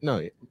neck.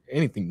 No,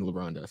 anything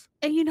LeBron does.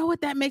 And you know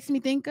what that makes me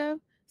think of?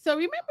 So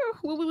remember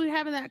when we were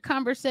having that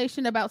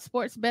conversation about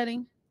sports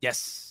betting?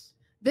 Yes.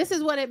 This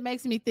is what it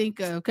makes me think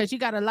of, because you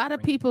got a lot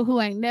of people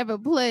who ain't never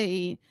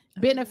played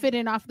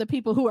benefiting off the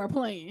people who are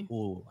playing.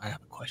 Oh, I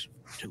have a question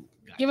for you too.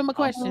 Give him a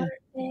question.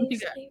 What you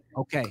got?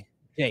 Okay,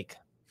 Jake,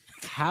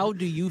 how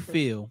do you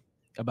feel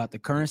about the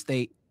current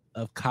state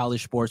of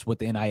college sports with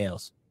the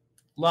NILs?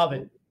 Love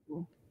it.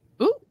 Ooh.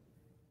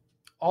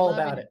 All Love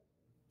about it.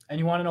 And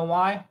you want to know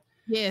why?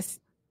 Yes.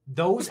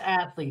 Those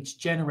athletes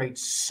generate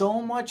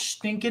so much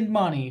stinking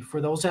money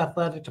for those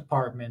athletic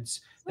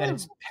departments that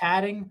it's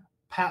padding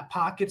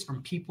pockets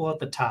from people at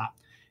the top.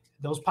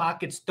 those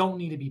pockets don't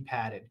need to be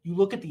padded. You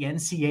look at the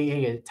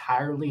NCAA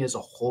entirely as a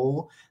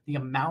whole, the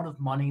amount of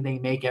money they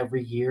make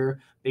every year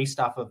based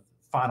off of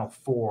Final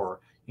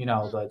Four,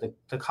 the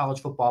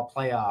college football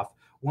playoff,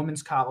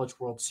 Women's College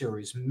World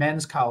Series,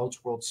 Men's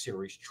College World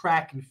Series,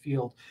 track and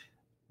field.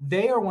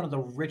 They are one of the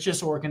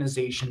richest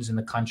organizations in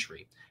the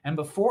country. And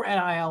before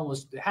NIL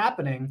was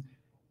happening,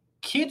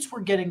 kids were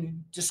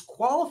getting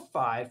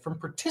disqualified from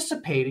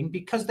participating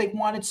because they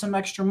wanted some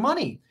extra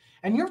money.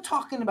 And you're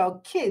talking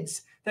about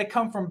kids that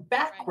come from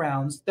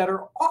backgrounds that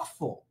are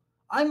awful.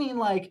 I mean,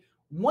 like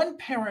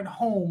one-parent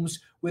homes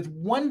with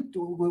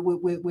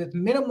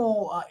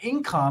minimal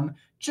income,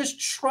 just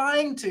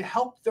trying to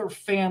help their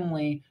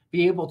family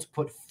be able to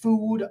put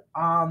food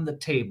on the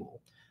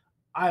table.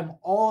 I'm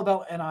all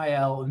about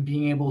NIL and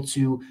being able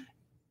to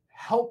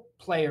help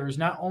players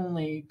not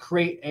only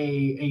create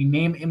a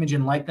name, image,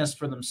 and likeness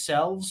for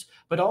themselves,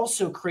 but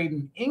also create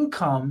an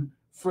income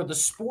for the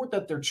sport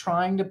that they're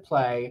trying to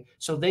play,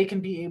 so they can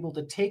be able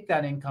to take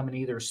that income and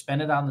either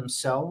spend it on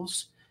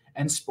themselves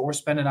or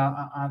spend it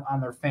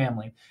on their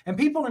family. And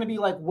people are going to be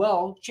like,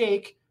 well,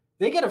 Jake,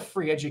 they get a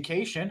free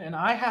education and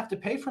I have to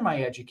pay for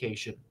my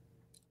education.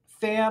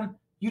 Fam,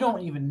 you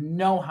don't even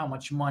know how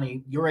much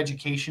money your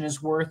education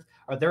is worth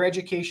or their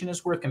education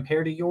is worth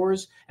compared to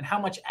yours, and how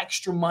much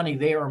extra money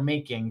they are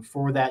making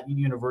for that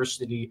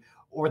university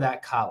or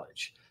that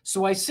college.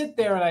 So I sit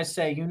there and I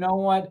say, you know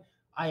what?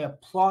 I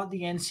applaud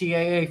the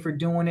NCAA for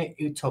doing it.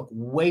 It took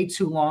way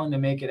too long to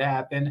make it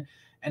happen.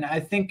 And I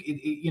think,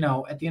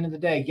 at the end of the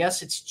day,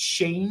 yes, it's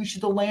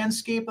changed the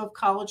landscape of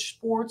college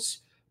sports,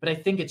 but I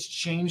think it's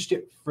changed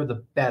it for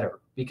the better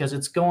because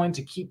it's going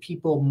to keep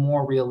people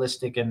more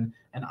realistic and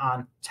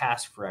on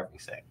task for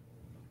everything.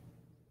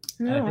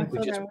 No, and I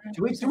think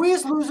do we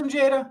just lose him,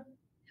 Jada?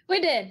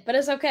 We did, but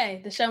it's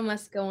okay. The show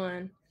must go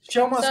on.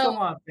 Show must go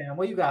on, fam.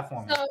 What you got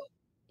for me? So,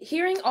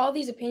 hearing all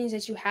these opinions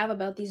that you have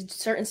about these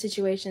certain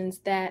situations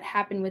that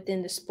happen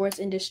within the sports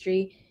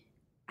industry,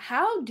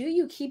 how do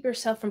you keep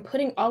yourself from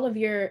putting all of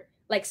your,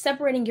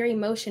 separating your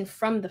emotion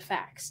from the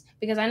facts?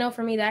 Because I know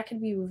for me, that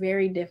could be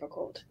very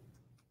difficult.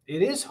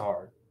 It is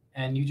hard.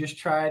 And you just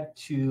try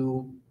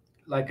to,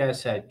 like I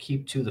said,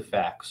 keep to the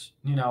facts.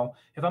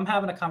 If I'm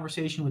having a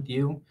conversation with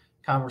you,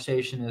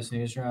 conversation in this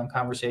newsroom,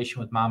 conversation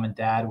with mom and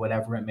dad,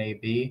 whatever it may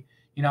be,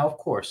 of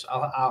course,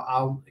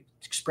 I'll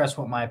express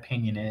what my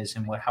opinion is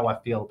and how I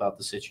feel about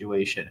the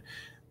situation.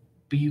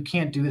 But you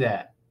can't do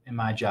that in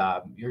my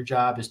job. Your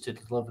job is to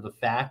deliver the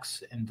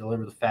facts and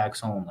deliver the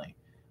facts only.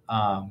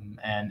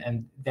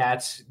 And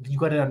that's, you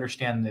got to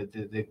understand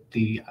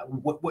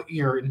what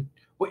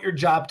your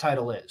job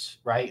title is,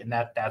 right? And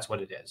that's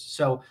what it is.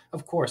 So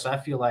of course, I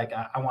feel like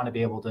I want to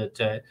be able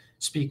to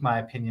speak my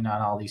opinion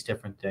on all these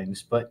different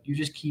things, but you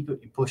just keep it,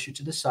 you push it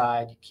to the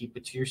side, you keep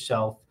it to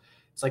yourself.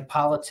 It's like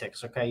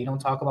politics, okay? You don't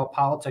talk about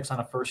politics on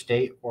a first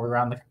date or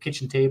around the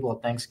kitchen table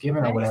at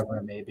Thanksgiving or whatever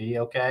it may be,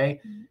 okay?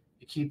 Mm-hmm.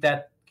 You keep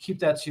that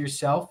to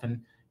yourself, and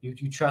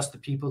you trust the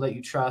people that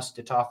you trust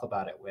to talk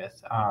about it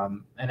with,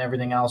 and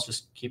everything else,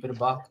 just keep it a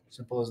buck.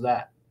 Simple as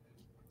that.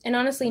 And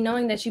honestly,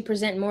 knowing that you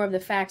present more of the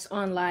facts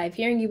on live,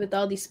 hearing you with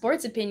all these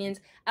sports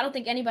opinions, I don't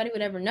think anybody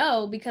would ever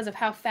know because of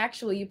how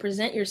factual you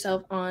present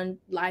yourself on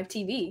live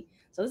TV.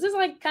 So this is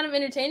kind of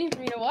entertaining for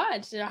me to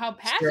watch, how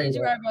passionate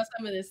you are about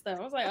some of this stuff.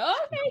 I was like,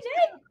 oh, okay,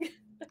 Jake.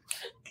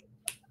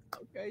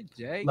 Okay,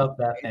 Jake. Love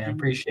that, man.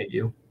 Appreciate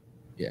you.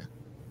 Yeah.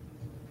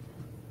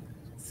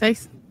 Say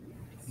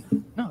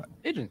no,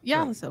 Adrian.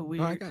 Y'all are so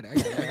weird. Oh, I got it.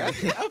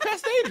 I'll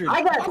pass to Adrian.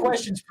 I got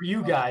questions for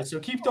you guys, so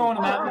keep throwing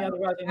them at me.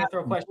 Otherwise, I'm gonna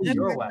throw questions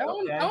your way.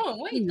 Okay?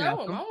 Wait,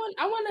 throw them.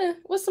 I want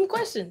to. What's some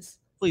questions?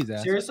 Please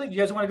ask. Seriously, do you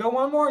guys want to go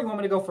one more? Or you want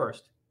me to go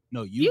first?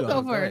 No, you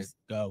go first.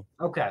 Go.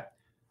 Okay.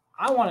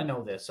 I want to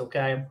know this,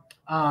 okay?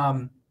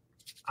 I'm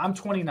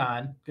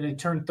 29, going to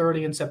turn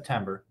 30 in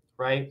September,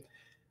 right?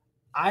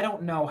 I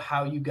don't know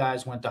how you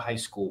guys went to high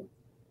school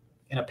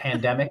in a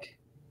pandemic,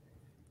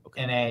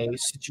 in a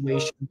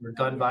situation where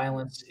gun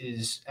violence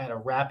is at a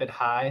rapid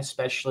high,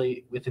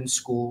 especially within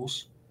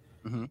schools.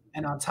 Mm-hmm.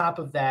 And on top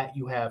of that,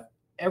 you have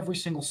every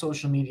single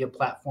social media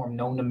platform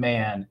known to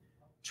man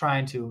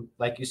trying to,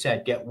 like you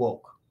said, get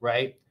woke,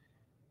 right?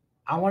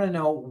 I want to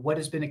know what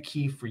has been a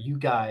key for you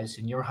guys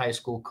in your high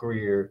school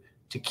career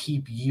to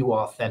keep you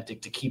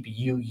authentic, to keep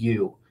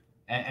you,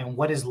 and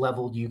what has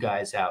leveled you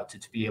guys out to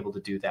be able to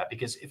do that?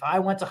 Because if I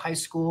went to high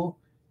school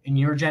in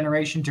your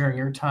generation during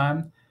your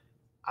time,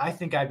 I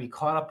think I'd be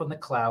caught up in the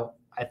clout.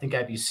 I think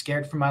I'd be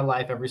scared for my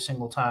life every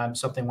single time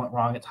something went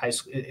wrong at high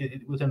school,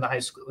 within high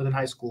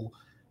school,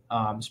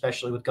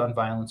 especially with gun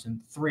violence. And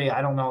 3,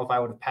 I don't know if I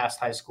would have passed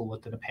high school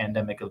within a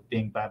pandemic of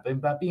being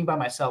by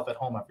myself at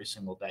home every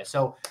single day.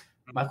 So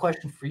my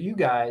question for you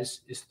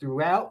guys is,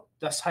 throughout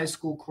this high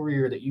school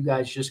career that you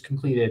guys just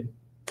completed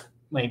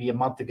maybe a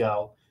month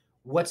ago,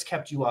 what's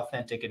kept you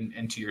authentic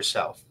and to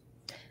yourself?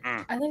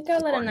 I think I'll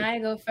let Anaya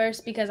go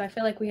first because I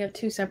feel like we have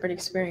 2 separate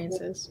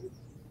experiences.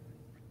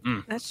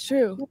 That's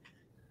true.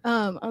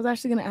 I was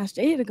actually going to ask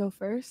Jay to go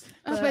first.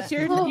 But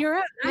you're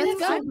up. I'm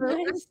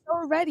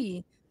so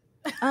ready.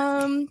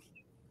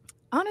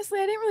 Honestly,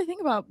 I didn't really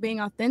think about being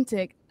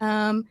authentic.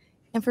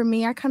 And for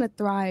me, I kind of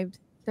thrived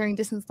during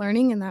distance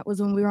learning, and that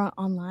was when we were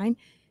online.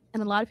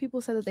 And a lot of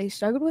people said that they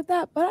struggled with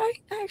that, but I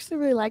actually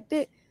really liked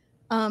it.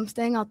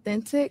 Staying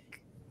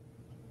authentic.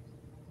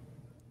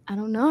 I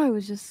don't know. I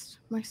was just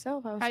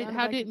myself. I was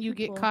How didn't you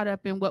get caught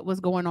up in what was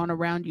going on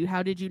around you?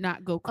 How did you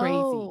not go crazy?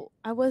 Oh,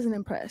 I wasn't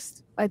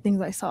impressed by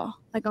things I saw,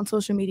 like on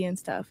social media and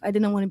stuff. I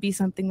didn't want to be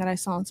something that I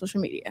saw on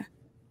social media.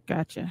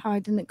 Gotcha. How I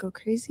didn't go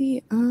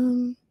crazy?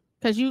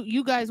 Because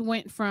you guys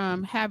went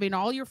from having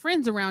all your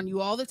friends around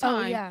you all the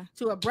time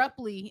to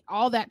abruptly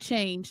all that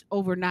changed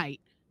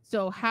overnight.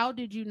 So how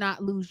did you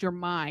not lose your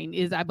mind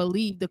is, I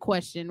believe, the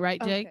question,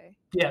 right, Jake? Okay.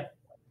 Yeah.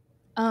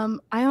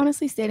 I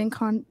honestly stayed in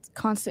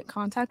constant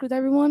contact with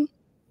everyone.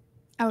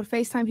 I would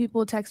FaceTime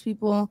people, text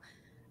people.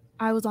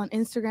 I was on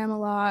Instagram a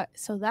lot,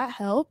 so that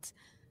helped.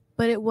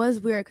 But it was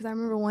weird because I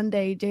remember one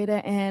day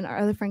Jada and our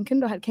other friend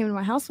Kendall had came to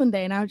my house one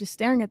day, and I was just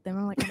staring at them.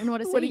 I'm like, I don't know what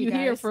to say. What are you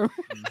here for?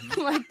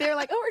 Like they're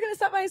like, oh, we're gonna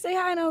stop by and say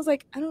hi, and I was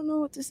like, I don't know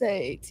what to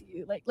say to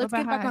you. Like, let's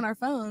get back on our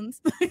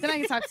phones, then I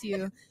can talk to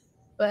you.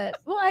 But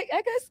well, I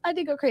guess I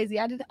did go crazy.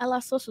 I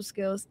lost social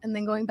skills, and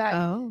then going back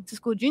to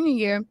school junior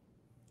year,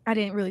 I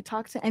didn't really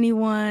talk to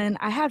anyone.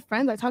 I had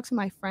friends. I talked to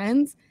my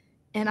friends,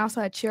 and I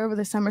also had cheer over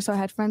the summer, so I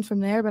had friends from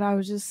there. But I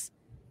was just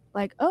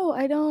like, oh,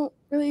 I don't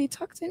really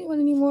talk to anyone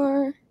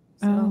anymore.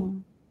 So.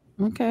 Oh,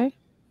 okay.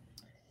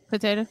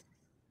 Potato.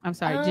 I'm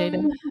sorry,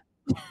 Jada.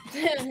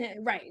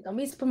 Right. Don't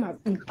be put my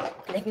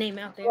nickname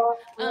out there.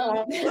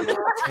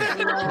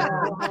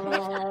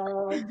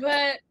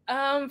 But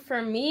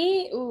for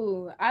me,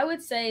 I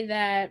would say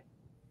that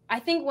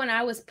I think when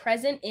I was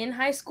present in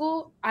high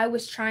school, I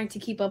was trying to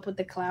keep up with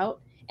the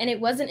clout. And it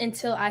wasn't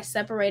until I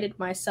separated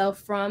myself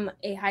from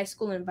a high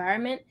school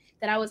environment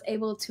that I was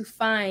able to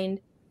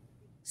find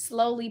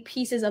slowly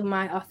pieces of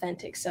my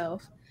authentic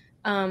self.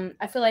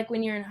 I feel like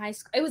when you're in high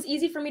school, it was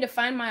easy for me to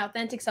find my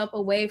authentic self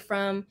away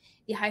from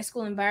the high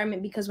school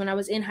environment because when I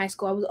was in high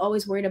school, I was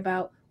always worried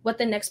about what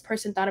the next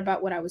person thought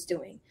about what I was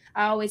doing.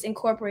 I always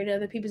incorporated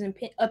other people's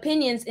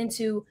opinions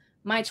into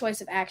my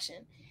choice of action.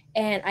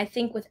 And I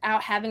think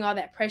without having all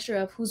that pressure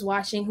of who's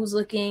watching, who's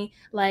looking,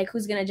 like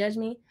who's going to judge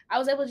me, I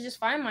was able to just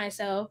find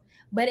myself.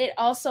 But it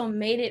also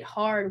made it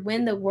hard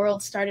when the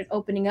world started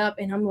opening up.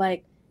 And I'm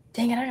like,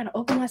 dang it, I got to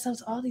open myself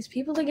to all these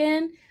people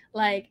again.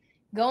 Like,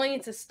 going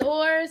into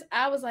stores,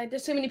 I was like,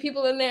 there's too many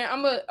people in there.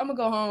 I'm gonna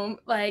go home.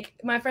 Like,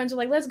 my friends were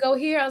like, let's go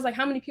here. I was like,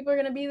 how many people are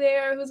gonna be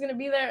there? Who's gonna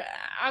be there?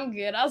 I'm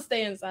good. I'll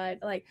stay inside.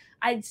 Like,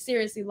 I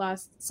seriously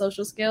lost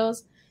social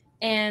skills.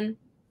 And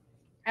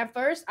at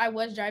first, I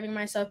was driving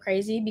myself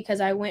crazy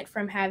because I went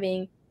from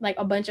having like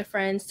a bunch of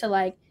friends to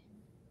like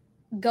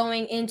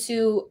going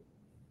into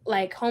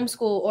like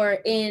homeschool or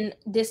in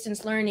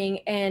distance learning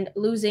and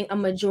losing a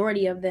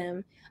majority of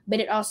them. But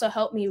it also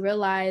helped me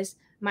realize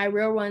my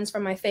real ones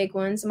from my fake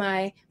ones,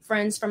 my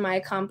friends from my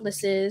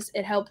accomplices.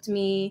 It helped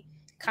me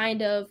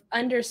kind of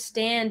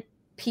understand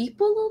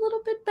people a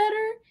little bit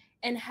better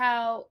and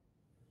how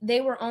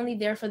they were only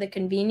there for the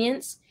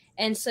convenience.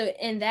 And so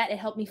in that, it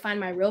helped me find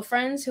my real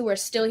friends who are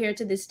still here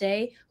to this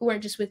day, who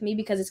weren't just with me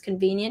because it's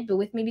convenient, but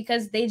with me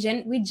because we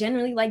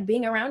generally like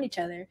being around each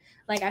other.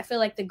 Like, I feel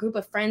like the group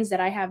of friends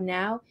that I have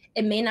now,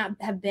 it may not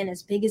have been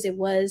as big as it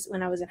was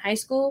when I was in high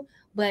school,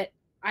 but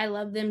I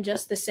love them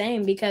just the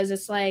same because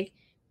it's like,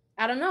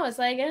 I don't know. It's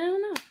like, I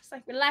don't know. It's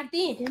like we're locked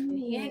in.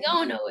 You ain't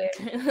going nowhere.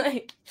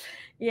 Like,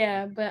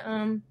 yeah, but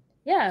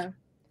yeah.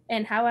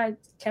 And how I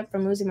kept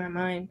from losing my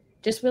mind,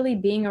 just really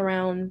being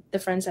around the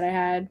friends that I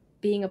had,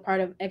 being a part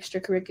of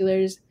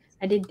extracurriculars.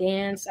 I did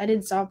dance. I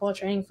did softball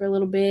training for a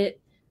little bit.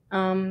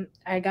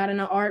 I got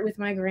into art with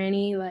my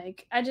granny.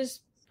 Like, I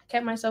just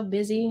kept myself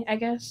busy, I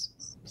guess.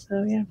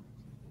 So yeah.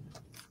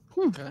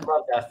 I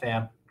love that,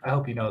 fam. I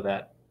hope you know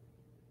that.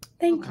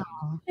 Thank you.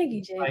 Thank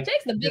you, Jake. Like,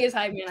 Jake's the biggest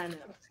hype man I know.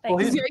 Well,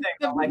 here's the thing,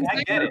 though. Like,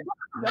 I get it.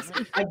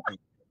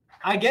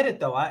 I get it,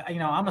 though.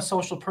 I'm a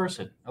social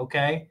person,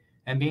 okay?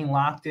 And being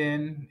locked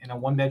in a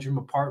one-bedroom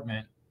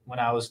apartment when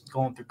I was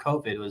going through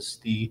COVID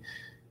was one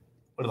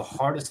of the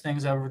hardest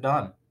things I've ever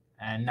done.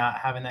 And not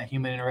having that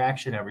human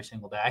interaction every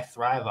single day, I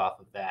thrive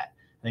off of that.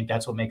 I think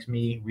that's what makes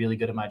me really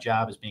good at my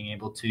job, is being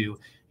able to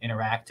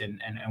interact and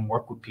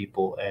work with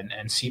people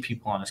and see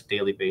people on a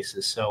daily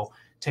basis. So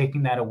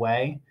taking that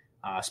away,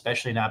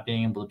 especially not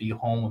being able to be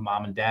home with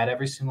mom and dad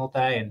every single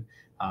day, and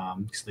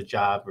because the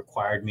job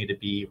required me to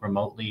be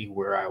remotely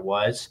where I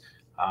was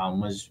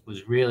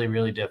really,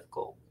 really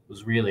difficult. It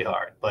was really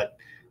hard. But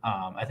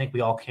I think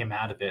we all came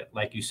out of it,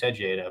 like you said,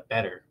 Jada,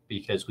 better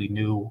because we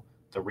knew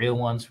the real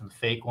ones from the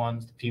fake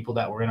ones, the people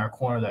that were in our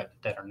corner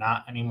that are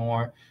not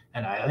anymore.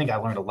 And I think I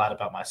learned a lot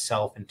about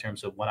myself in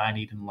terms of what I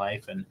need in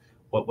life and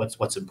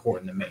what's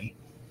important to me.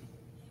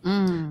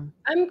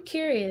 I'm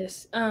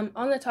curious,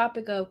 on the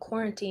topic of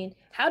quarantine,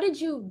 how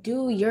did you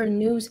do your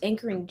news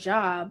anchoring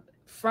job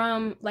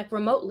from like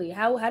remotely?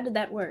 How did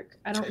that work?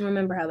 I don't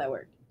remember how that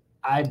worked.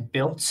 I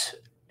built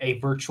a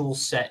virtual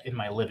set in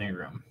my living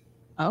room.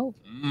 Oh,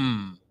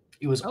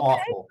 it was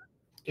awful.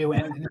 It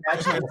went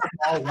imagine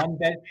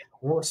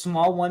a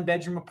small one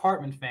bedroom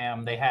apartment,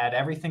 fam. They had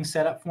everything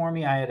set up for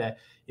me. I had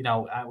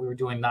we were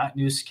doing night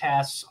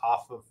newscasts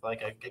off of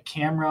like a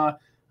camera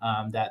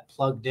that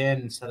plugged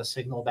in and sent a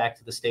signal back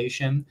to the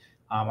station.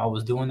 I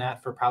was doing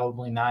that for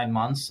probably 9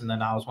 months, and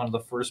then I was one of the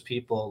first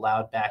people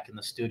allowed back in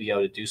the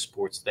studio to do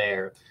sports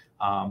there.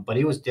 But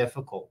it was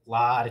difficult, a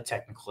lot of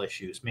technical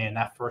issues. Man,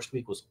 that first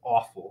week was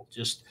awful.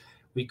 Just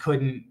we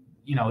couldn't,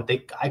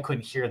 I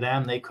couldn't hear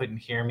them, they couldn't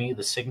hear me.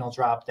 The signal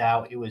dropped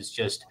out. It was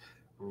just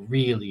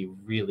really,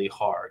 really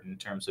hard in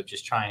terms of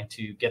just trying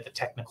to get the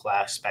technical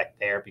aspect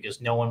there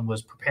because no one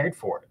was prepared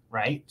for it,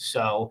 right?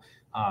 So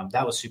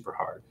that was super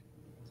hard.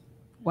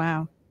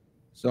 Wow.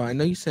 So I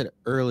know you said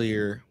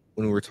earlier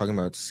when we were talking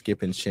about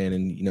Skip and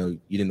Shannon, you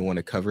didn't want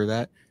to cover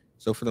that.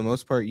 So for the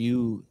most part,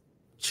 you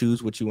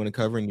choose what you want to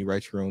cover and you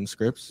write your own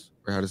scripts,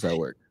 or how does that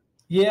work?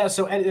 Yeah,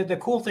 so the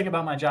cool thing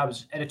about my job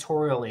is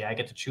editorially, I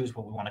get to choose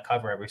what we want to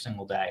cover every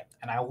single day.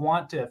 And I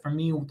want to, for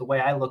me, the way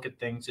I look at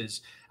things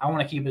is I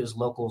want to keep it as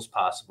local as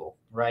possible,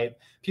 right?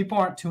 People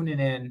aren't tuning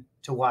in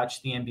to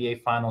watch the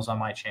NBA Finals on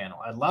my channel.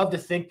 I'd love to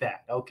think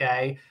that,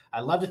 okay?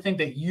 I'd love to think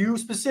that you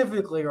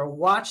specifically are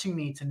watching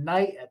me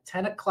tonight at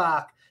 10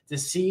 o'clock to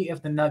see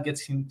if the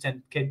Nuggets can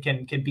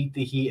beat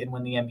the Heat and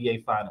win the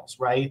NBA Finals,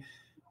 right?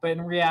 But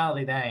in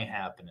reality, that ain't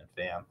happening,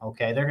 fam.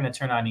 Okay, they're gonna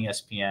turn on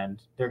ESPN,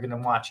 they're gonna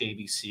watch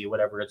ABC,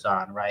 whatever it's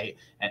on, right,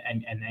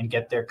 and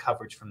get their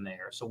coverage from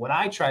there. So what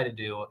I try to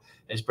do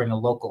is bring a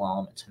local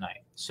element tonight.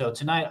 So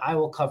tonight I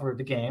will cover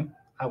the game,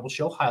 I will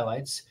show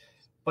highlights,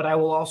 but I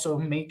will also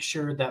make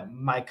sure that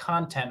my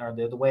content or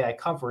the way I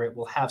cover it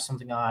will have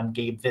something on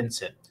Gabe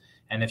Vincent.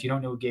 And if you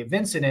don't know who Gabe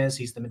Vincent is,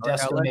 he's the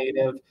Modesto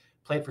native.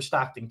 Played for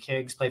Stockton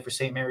Kings, played for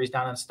St. Mary's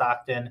down in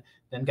Stockton,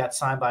 then got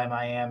signed by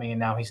Miami, and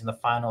now he's in the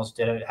finals.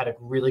 Had a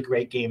really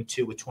great game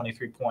 2 with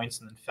 23 points,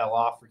 and then fell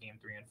off for game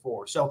 3 and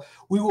 4. So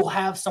we will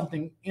have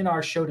something in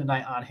our show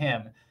tonight on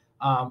him.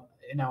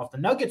 Now, if the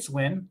Nuggets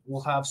win,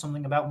 we'll have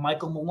something about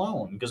Michael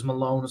Malone, because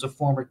Malone is a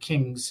former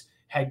Kings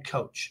head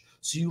coach.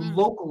 So you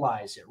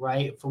localize it,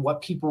 right, for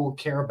what people will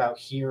care about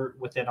here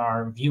within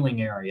our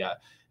viewing area.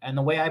 And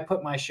the way I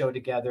put my show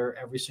together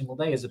every single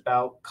day is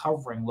about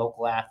covering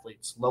local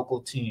athletes,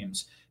 local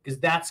teams, because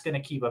that's going to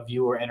keep a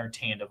viewer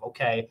entertained of,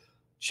 okay,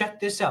 check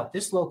this out.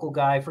 This local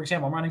guy, for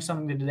example, I'm running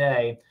something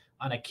today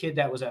on a kid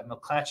that was at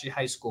McClatchy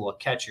High School, a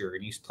catcher,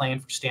 and he's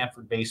playing for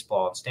Stanford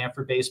baseball. And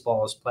Stanford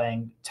baseball is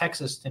playing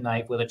Texas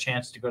tonight with a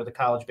chance to go to the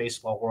College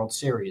Baseball World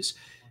Series.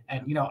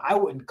 And, I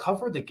wouldn't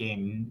cover the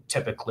game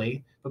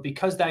typically, but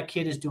because that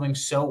kid is doing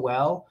so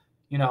well,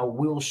 we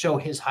will show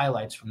his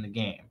highlights from the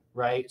game.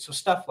 Right. So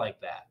stuff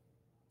like that.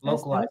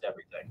 Localize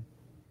everything.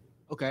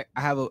 Okay. I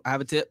have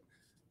a tip.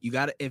 You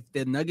got to, if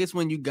the Nuggets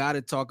win, you got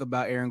to talk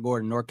about Aaron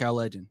Gordon, NorCal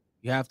legend.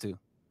 You have to.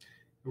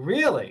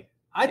 Really?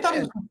 I thought he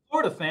was from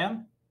Florida,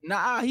 fam.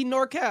 Nah, he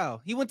NorCal.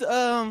 He went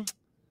to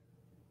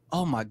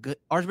oh my good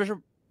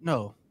Archbishop.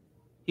 No.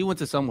 He went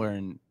to somewhere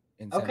in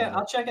okay,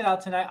 I'll check it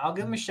out tonight. I'll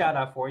give him a shout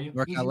out for you.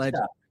 NorCal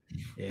legend.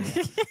 Yeah.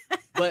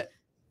 But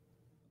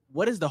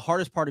what is the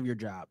hardest part of your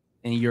job,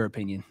 in your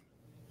opinion?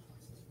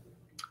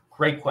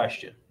 Great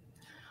question.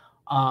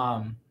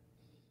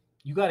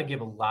 You got to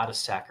give a lot of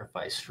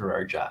sacrifice for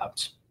our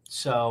jobs.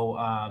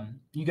 So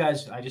you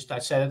guys, I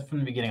said it from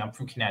the beginning, I'm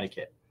from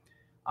Connecticut.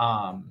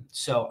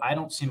 So I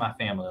don't see my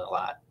family a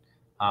lot.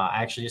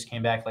 I actually just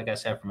came back, like I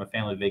said, from a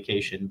family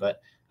vacation,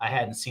 but I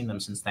hadn't seen them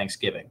since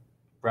Thanksgiving,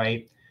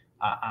 right?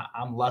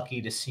 I'm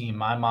lucky to see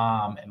my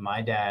mom and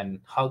my dad and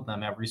hug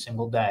them every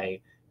single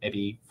day,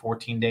 maybe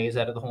 14 days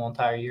out of the whole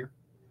entire year.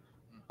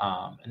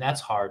 And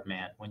that's hard,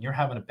 man. When you're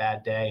having a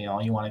bad day and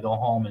all you want to go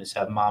home and just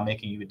have mom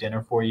making you a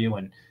dinner for you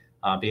and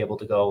be able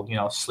to go,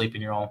 sleep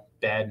in your own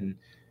bed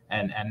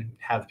and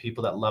have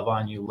people that love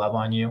on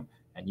you,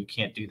 and you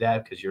can't do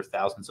that because you're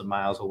thousands of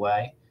miles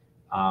away.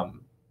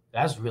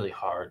 That's really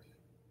hard.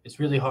 It's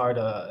really hard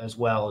as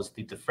well as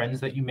the friends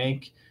that you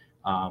make.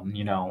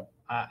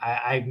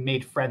 I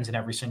made friends in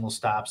every single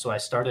stop. So I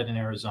started in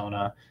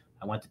Arizona.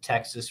 I went to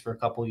Texas for a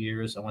couple of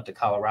years. I went to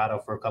Colorado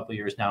for a couple of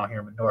years now here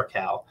in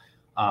NorCal.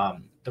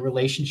 The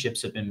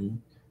relationships have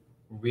been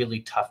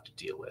really tough to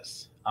deal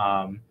with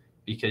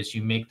because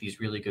you make these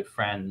really good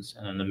friends,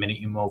 and then the minute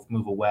you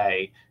move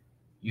away,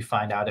 you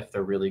find out if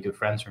they're really good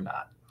friends or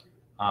not.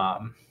 I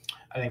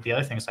think the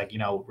other thing is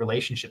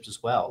relationships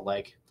as well.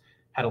 Like,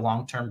 had a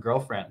long-term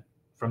girlfriend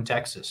from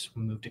Texas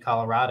who moved to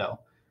Colorado.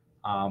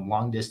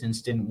 Long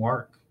distance didn't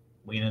work.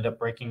 We ended up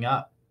breaking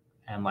up,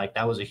 and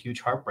that was a huge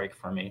heartbreak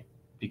for me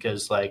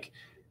because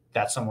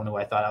that's someone who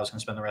I thought I was going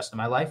to spend the rest of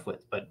my life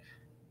with, but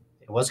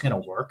it wasn't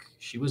going to work.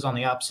 She was on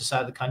the opposite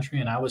side of the country,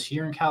 and I was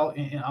here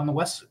on the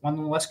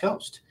West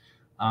Coast.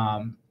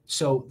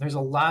 So there's a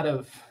lot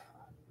of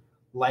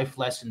life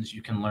lessons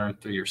you can learn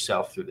through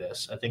yourself through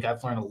this. I think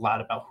I've learned a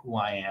lot about who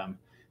I am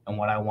and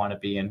what I want to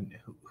be and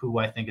who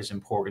I think is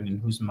important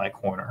and who's in my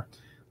corner.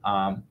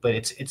 But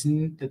it's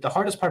the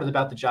hardest part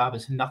about the job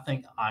is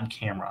nothing on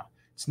camera.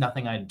 It's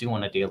nothing I do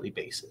on a daily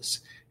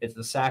basis. It's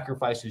the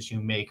sacrifices you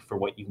make for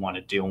what you want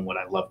to do and what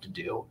I love to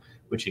do,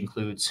 which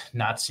includes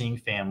not seeing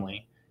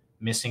family,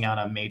 missing out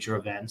on major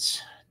events,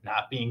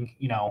 not being,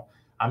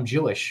 I'm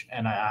Jewish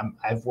and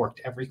I've worked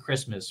every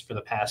Christmas for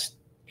the past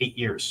 8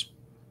 years.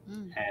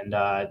 And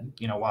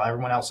while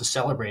everyone else is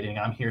celebrating,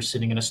 I'm here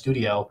sitting in a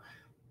studio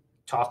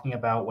talking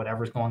about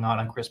whatever's going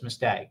on Christmas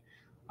Day.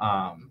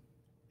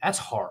 That's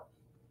hard.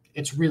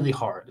 It's really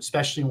hard,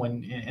 especially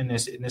when in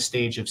this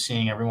stage of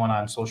seeing everyone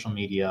on social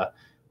media,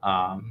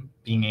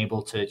 being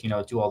able to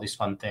do all these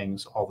fun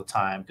things all the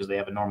time because they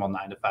have a normal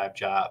 9-to-5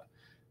 job.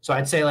 So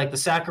I'd say like the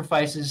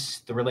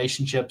sacrifices, the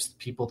relationships, the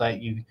people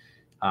that you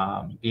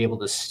be able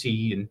to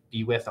see and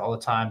be with all the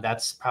time,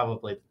 that's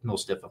probably the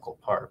most difficult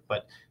part.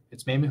 But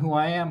it's made me who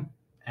I am,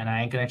 and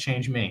I ain't gonna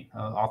change me.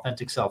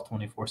 Authentic self,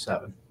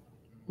 24/7.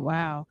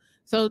 Wow.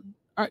 So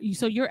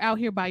you're out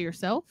here by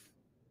yourself?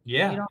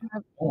 Yeah, you don't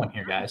have no one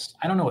here, guys.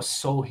 I don't know a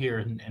soul here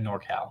in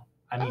NorCal.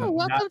 I mean,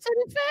 welcome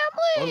to the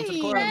family. Welcome to the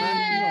club,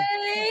 man.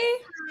 Hey.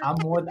 I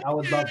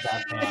would love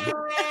that, man.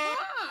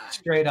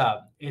 Straight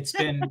up, it's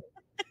been.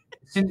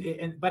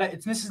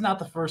 This is not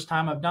the first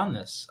time I've done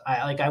this.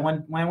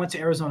 When I went to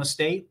Arizona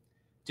State,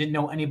 didn't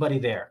know anybody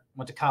there.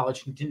 Went to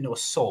college, didn't know a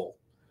soul.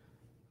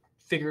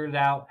 Figured it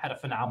out. Had a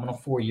phenomenal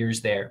 4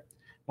 years there.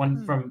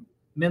 Went from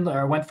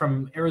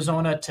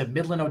Arizona to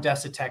Midland,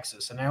 Odessa,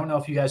 Texas. And I don't know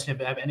if you guys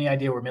have any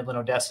idea where Midland,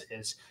 Odessa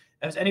is.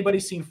 Has anybody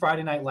seen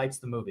Friday Night Lights,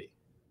 the movie?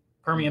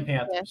 Permian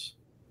Panthers.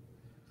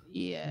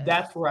 Yeah.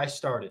 That's where I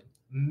started.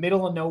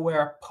 Middle of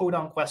nowhere,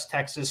 Podunk, West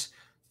Texas.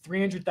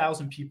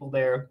 300,000 people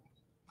there.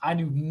 I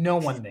knew no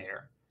one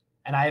there.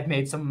 And I have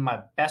made some of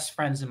my best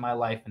friends in my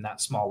life in that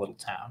small little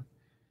town.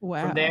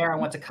 Wow. From there, I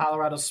went to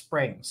Colorado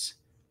Springs.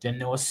 Didn't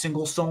know a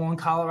single soul in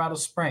Colorado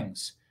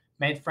Springs.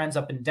 Made friends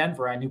up in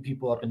Denver. I knew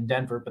people up in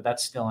Denver, but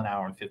that's still an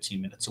hour and 15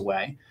 minutes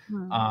away.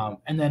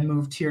 And then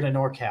moved here to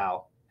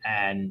NorCal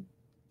and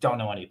don't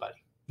know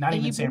anybody. Not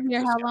even San Francisco. You've been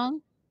here how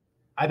long?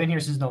 I've been here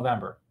since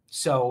November.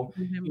 So,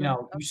 you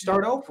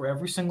start over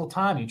every single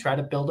time. You try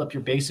to build up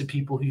your base of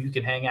people who you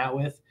can hang out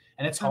with.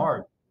 And it's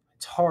hard.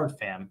 It's hard,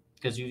 fam,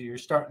 because you're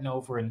starting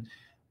over. And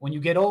when you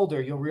get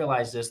older, you'll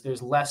realize this.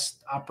 There's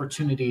less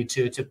opportunity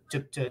to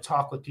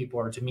talk with people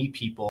or to meet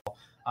people.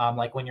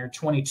 Like when you're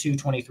 22,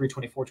 23,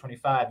 24,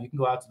 25, you can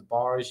go out to the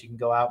bars, you can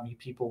go out, meet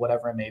people,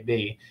 whatever it may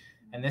be.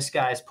 And this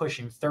guy's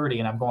pushing 30,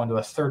 and I'm going to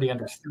a 30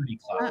 under 30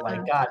 club.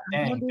 Like, God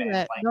dang. Don't do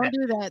that. Don't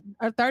do that.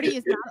 30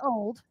 is not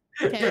old.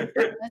 Okay.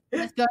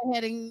 Let's go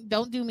ahead and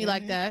don't do me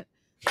like that.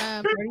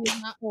 30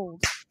 is not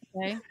old.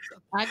 Okay.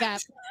 I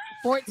got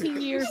 14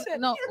 years.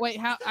 No, wait.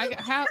 How do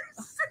I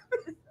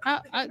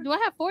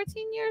have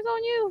 14 years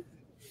on you?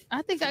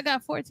 I think I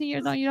got 14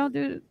 years on you. Don't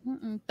do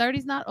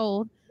 30's not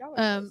old.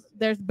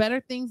 There's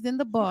better things than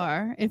the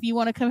bar. If you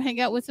want to come hang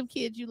out with some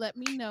kids, you let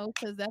me know,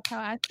 because that's how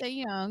I stay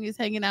young, is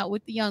hanging out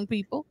with the young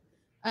people.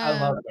 I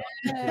love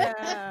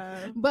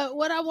that. But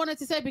what I wanted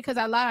to say, because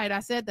I lied, I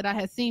said that I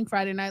had seen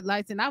Friday Night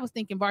Lights, and I was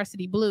thinking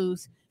Varsity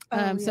Blues.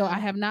 So I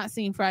have not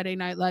seen Friday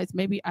Night Lights.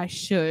 Maybe I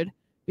should,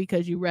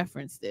 because you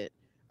referenced it.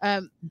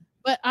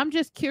 But I'm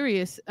just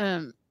curious.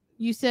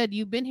 You said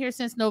you've been here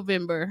since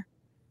November,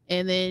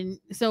 and then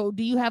so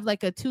do you have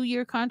like a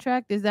 2-year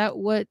contract? Is that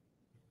what?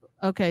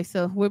 Okay,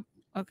 so we're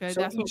okay.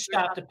 So that's each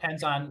stop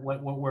depends on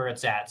where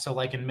it's at. So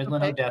like in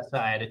Midland,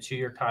 Odessa, I had a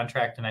 2-year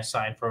contract and I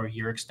signed for a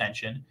year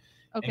extension.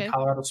 Okay. In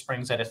Colorado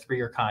Springs, I had a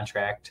 3-year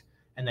contract,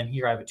 and then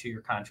here I have a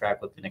 2-year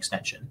contract with an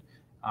extension,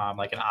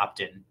 like an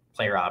opt-in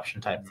player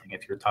option type thing.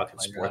 If you're talking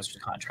sports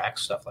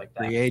contracts, stuff like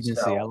that. Free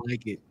agency, I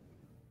like it.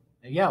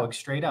 Yeah, like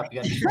straight up.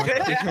 You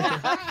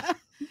got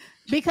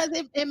because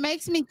it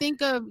makes me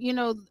think of,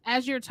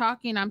 as you're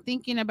talking, I'm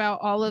thinking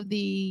about all of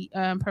the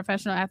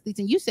professional athletes,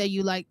 and you say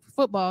you like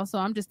football, so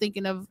I'm just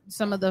thinking of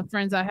some of the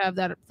friends I have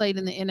that have played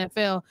in the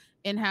NFL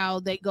and how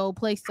they go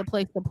place to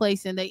place to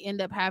place, and they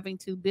end up having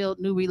to build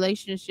new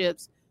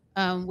relationships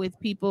with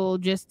people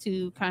just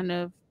to kind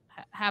of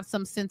have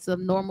some sense of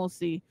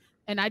normalcy.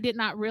 And I did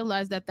not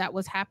realize that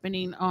was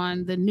happening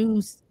on the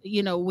news,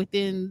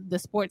 within the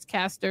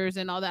sportscasters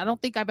and all that. I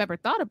don't think I've ever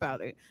thought about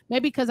it.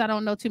 Maybe because I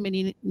don't know too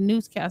many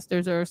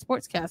newscasters or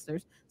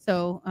sportscasters.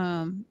 So,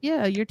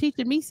 yeah, you're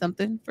teaching me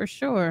something for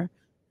sure.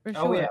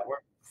 Oh, yeah.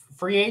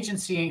 Free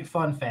agency ain't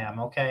fun, fam.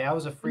 Okay. I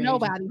was a free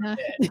Nobody, agent.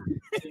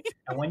 Huh?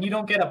 And when you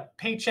don't get a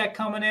paycheck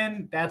coming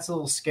in, that's a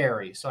little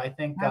scary. So I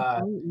think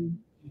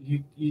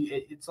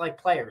it's like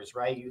players,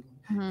 right?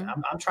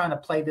 I'm trying to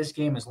play this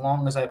game as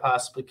long as I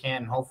possibly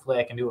can, and hopefully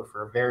I can do it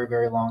for a very,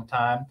 very long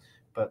time.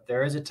 But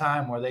there is a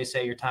time where they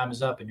say your time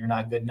is up and you're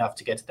not good enough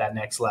to get to that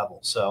next level.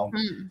 So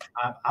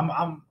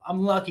I'm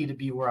lucky to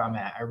be where I'm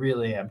at. I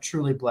really am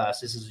truly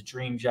blessed. This is a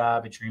dream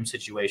job, a dream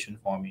situation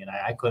for me, and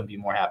I couldn't be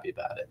more happy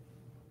about it.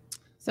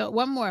 So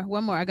one more.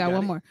 I got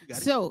one more.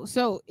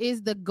 So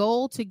is the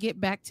goal to get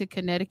back to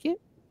Connecticut?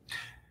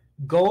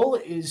 Goal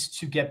is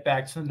to get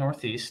back to the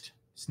Northeast.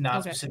 It's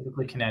not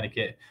specifically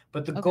Connecticut,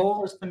 but the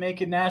goal is to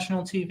make it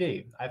national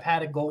TV. I've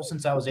had a goal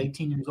since I was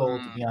 18 years old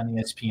to be on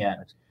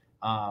ESPN.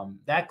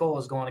 That goal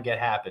is going to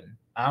happen.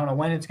 I don't know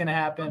when it's going to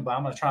happen, but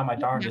I'm going to try my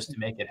darndest to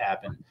make it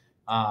happen.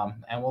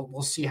 And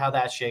we'll see how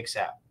that shakes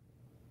out.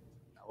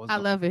 I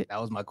love it.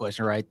 That was my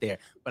question right there.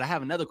 But I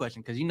have another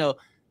question, because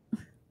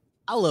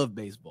I love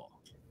baseball.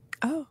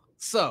 Oh,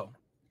 so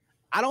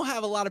I don't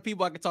have a lot of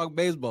people I can talk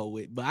baseball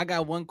with, but I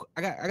got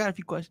a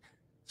few questions.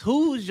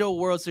 Who's your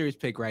World Series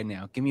pick right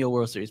now? Give me a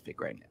World Series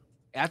pick right now.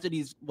 After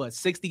these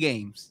 60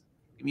 games,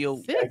 give me a.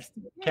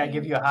 60. Can I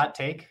give you a hot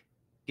take?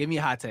 Give me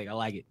a hot take. I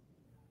like it.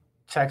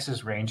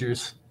 Texas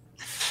Rangers.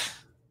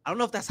 I don't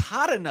know if that's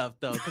hot enough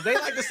though, because they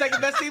like the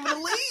second best team in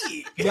the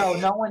league.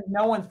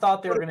 No one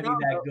thought they were going to be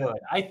that good.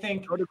 I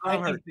think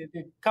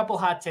a couple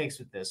hot takes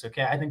with this.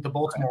 Okay, I think the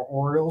Baltimore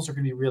Orioles are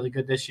going to be really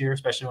good this year,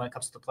 especially when it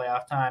comes to the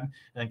playoff time.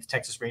 I think the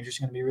Texas Rangers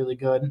are going to be really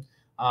good.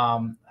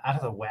 Out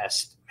of the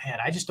West, man,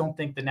 I just don't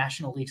think the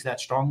National League's that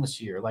strong this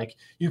year. Like,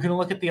 you can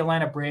look at the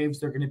Atlanta Braves;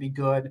 they're going to be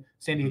good.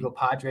 San Diego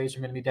Padres are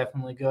going to be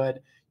definitely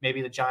good.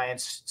 Maybe the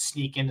Giants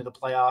sneak into the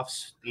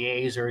playoffs. The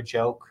A's are a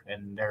joke,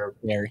 and they're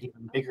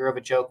even bigger of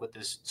a joke with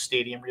this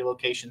stadium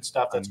relocation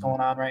stuff that's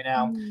going on right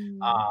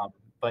now.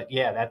 But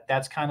yeah,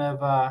 that's kind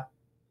of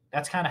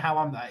how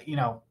I'm.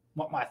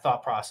 What my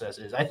thought process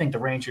is. I think the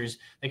Rangers,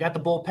 they got the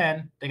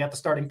bullpen, they got the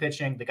starting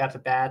pitching, they got the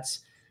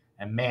bats.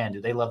 And man, do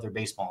they love their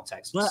baseball in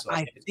Texas. But so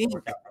I think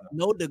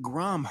no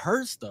DeGrom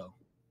hurts though.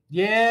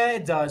 Yeah,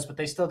 it does. But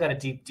they still got a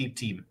deep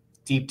team.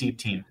 Deep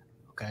team.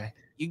 Okay.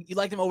 You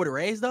like them over the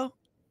Rays though?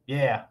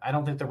 Yeah, I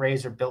don't think the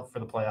Rays are built for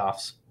the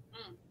playoffs.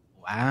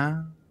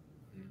 Wow.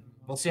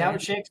 We'll see how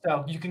it shakes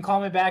though. You can call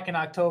me back in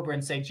October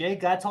and say,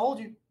 Jake, I told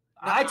you.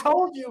 I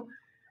told you.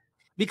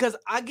 Because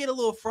I get a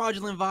little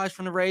fraudulent vibes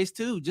from the Rays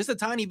too, just a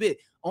tiny bit.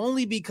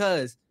 Only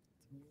because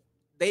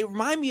they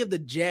remind me of the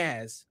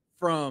Jazz.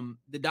 From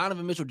the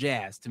Donovan Mitchell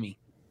Jazz to me.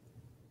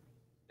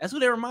 That's what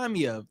they remind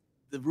me of.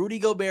 The Rudy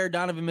Gobert,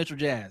 Donovan Mitchell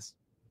Jazz.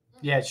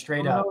 Yeah,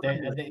 straight up.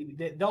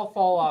 They'll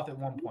fall off at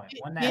one point.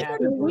 When that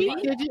happens,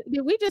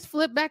 did we just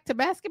flip back to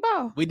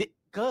basketball? We did,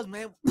 cuz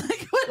man.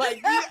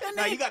 Like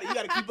you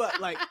gotta keep up.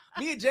 Like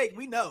me and Jake,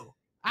 we know.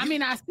 I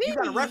mean, I see. You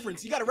got to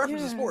reference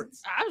the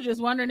sports. I was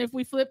just wondering if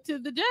we flipped to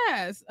the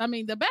Jazz. I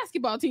mean, the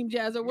basketball team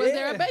Jazz, or was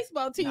there a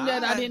baseball team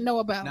that I didn't know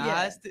about?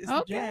 It's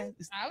okay.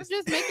 I was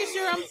just making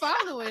sure I'm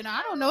following.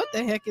 I don't know what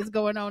the heck is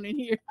going on in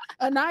here.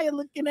 Anaya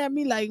looking at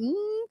me like,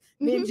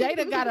 Then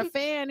Jada got a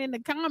fan in the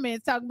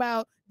comments talking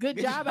about good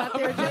job out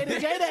there, Jada.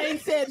 Jada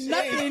ain't said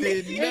nothing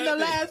in the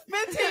last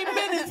 15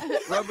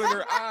 minutes. Rubbing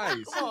her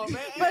eyes. Come on,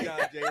 man. Good job,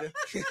 Jada.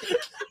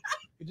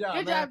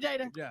 Good job,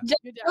 Jada. Good job.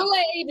 Don't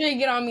let Adrian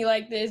get on me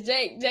like this.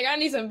 Jake, I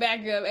need some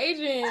backup.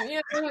 Adrian,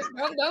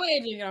 don't let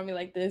Adrian get on me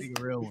like this.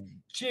 A real one.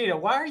 Jada,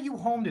 why are you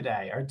home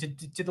today? Or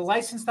did the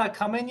license not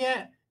come in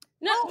yet?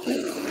 No.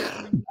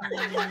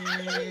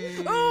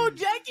 Oh,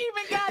 Jake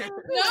even got it.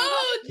 No,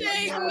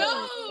 Jake,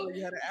 no.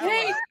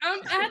 Jake, I'm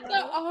at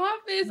the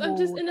office. I'm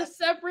just in a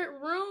separate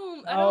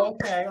room. I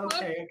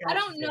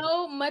don't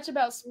know much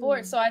about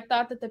sports, so I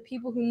thought that the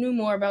people who knew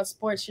more about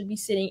sports should be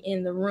sitting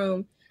in the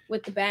room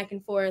with the back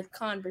and forth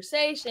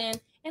conversation.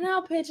 And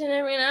I'll pitch in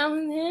every now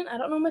and then. I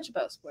don't know much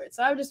about sports.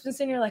 So I've just been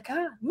sitting here like,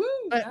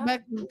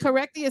 But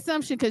correct the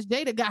assumption, because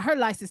Jada got her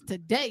license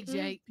today,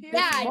 Jake.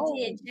 Yeah, I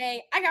did,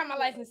 Jake. I got my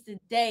license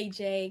today,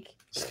 Jake.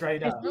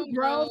 Straight up. You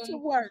drove to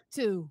work,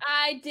 too.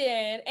 I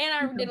did. And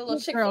I did a little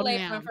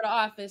Chick-fil-A run for the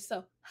office.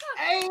 So,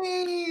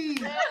 Hey!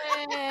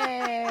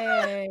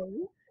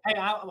 Hey,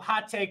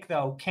 hot take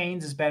though.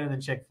 Cane's is better than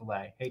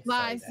Chick-fil-A.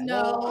 Lies,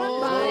 no.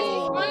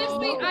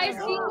 Honestly, I see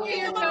where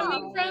you're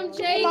coming from,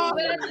 Jake,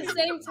 but at the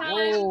same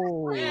time,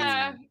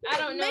 yeah, I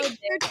don't know.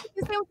 Chicken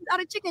sandwiches out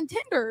of chicken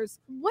tenders.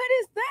 What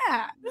is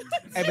that?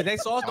 Hey, but they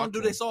sauce don't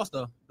do their sauce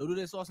though. Don't do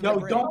their sauce. No,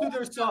 don't do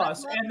their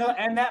sauce.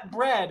 And that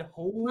bread.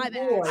 Oh boy.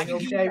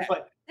 Okay,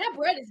 but that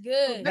bread is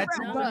good.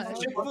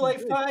 Chick-fil-A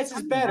fries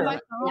is better.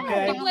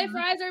 Okay. Chick-fil-A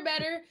fries are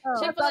better.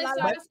 Chick-fil-A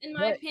sauce, in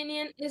my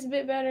opinion, is a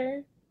bit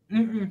better.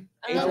 We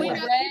gonna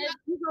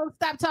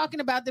stop talking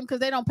about them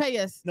because they don't pay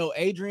us. No,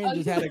 Adrian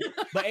just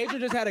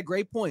had a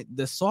great point.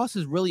 The sauce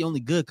is really only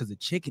good because the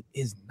chicken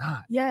is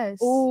not. Yes.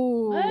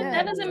 Oh,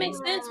 that doesn't make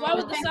sense. Why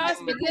would the sauce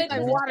be good if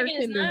the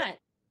chicken is not?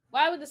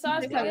 Why would the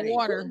sauce be good?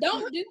 Water.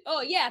 Don't do. Oh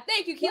yeah,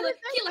 thank you, Keela.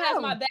 Keela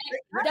has my back.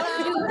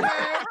 Don't do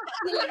her.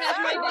 Keela has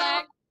my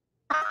back.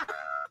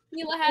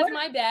 Keela has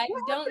my back.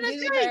 Don't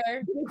do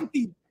her.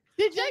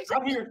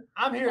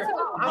 I'm here.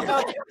 I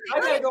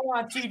gotta go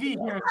on TV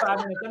here in 5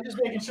 minutes. I'm just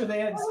making sure they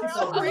had. See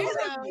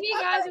you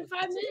guys in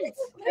 5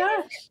 minutes.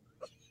 Gosh,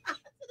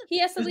 he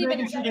has to leave.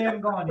 Making sure they haven't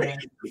gone yet.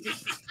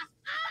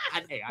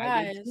 I'm like,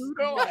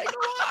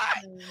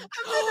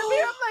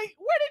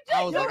 where did Jake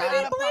go? Did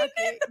he blend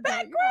in the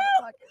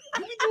background?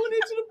 You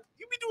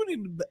be doing it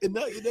in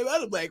the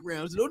other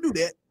background, so don't do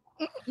that.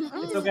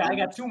 It's okay. I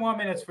got 2 more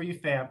minutes for you,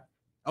 fam.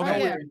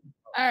 Okay.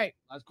 All right.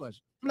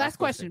 Last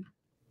question.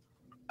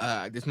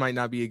 This might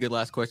not be a good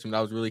last question, but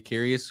I was really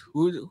curious.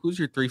 Who's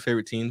your 3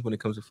 favorite teams when it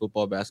comes to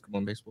football, basketball,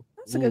 and baseball?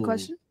 That's a good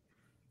question.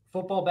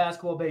 Football,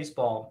 basketball,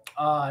 baseball.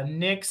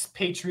 Knicks,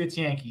 Patriots,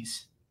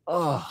 Yankees.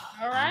 Oh,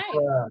 all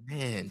right.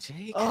 Man,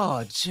 Jake.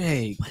 Oh,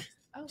 Jake.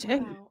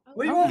 Jake. Wow.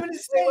 What do you want me to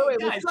say,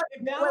 guys?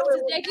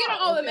 Jake, you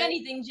don't owe them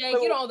anything, Jake.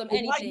 You don't owe them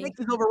anything. Knicks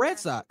over Red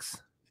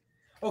Sox.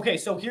 Okay,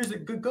 so here's a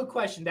good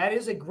question. That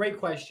is a great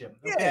question.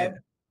 Okay. Yeah.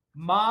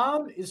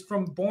 Mom is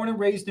born and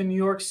raised in New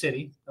York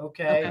City,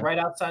 okay, right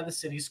outside the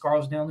city,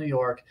 Scarsdale, New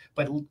York,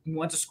 but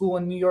went to school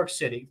in New York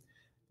City.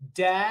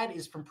 dad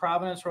is from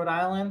Providence, Rhode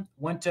Island,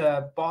 went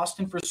to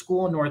Boston for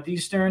school in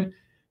Northeastern.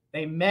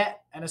 They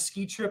met on a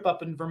ski trip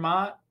up in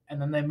Vermont,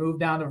 and then they moved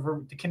down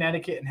to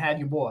Connecticut and had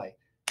your boy.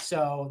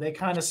 So they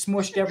kind of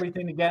smushed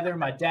everything together.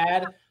 My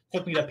dad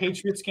took me to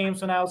Patriots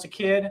games when I was a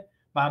kid.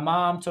 My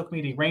mom took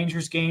me to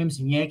Rangers games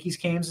and Yankees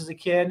games as a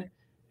kid.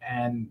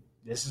 And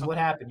this is what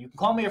happened. You can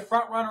call me a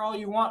front runner all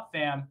you want,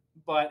 fam.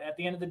 But at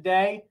the end of the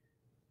day,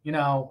 you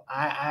know,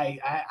 I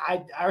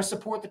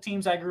support the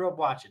teams I grew up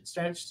watching. It's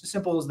just as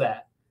simple as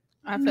that.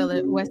 I feel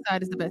it. West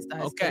Side is the best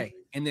side. Okay.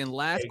 And then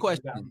last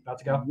question. About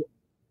to go.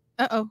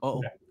 Uh-oh.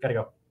 Okay, gotta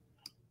go.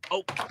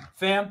 Oh,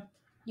 fam.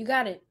 You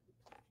got it.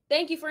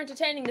 Thank you for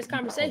entertaining this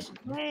conversation.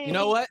 you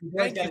know what?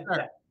 Thank you,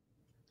 sir.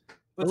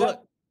 What's Look,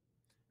 up?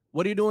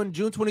 what are you doing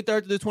June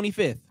 23rd to the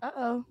 25th?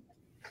 Uh-oh.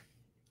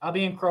 I'll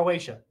be in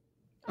Croatia.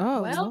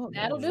 Oh, Well, Lord.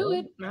 that'll do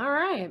it. All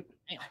right.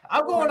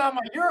 I'm going on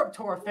my Europe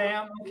tour,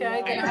 fam.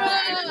 Okay. Hey,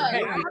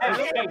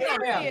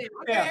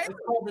 it's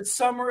called the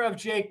Summer of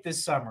Jake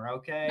this summer.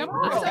 Okay.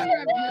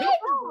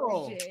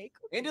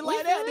 Ended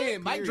like that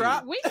then. Mic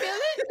drop. We feel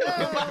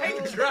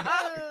it. Mic drop.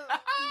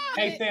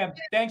 Hey, fam.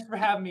 Thanks for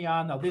having me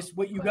on, though.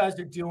 What you guys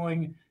are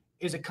doing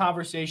is a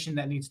conversation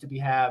that needs to be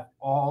had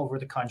all over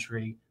the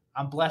country.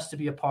 I'm blessed to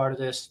be a part of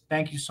this.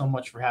 Thank you so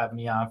much for having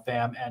me on,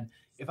 fam. And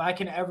if I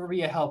can ever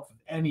be a help with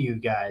any of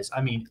you guys,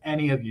 I mean,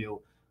 any of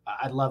you,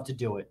 I'd love to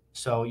do it.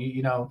 So,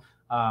 you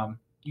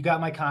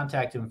got my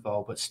contact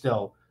info, but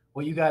still,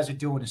 what you guys are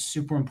doing is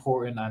super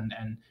important,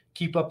 and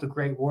keep up the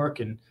great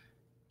work and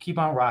keep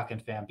on rocking,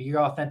 fam. Be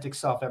your authentic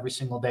self every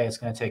single day. It's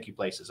going to take you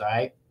places. All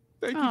right.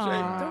 Thank you, Jake.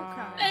 Don't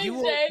cry. You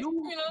will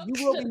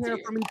be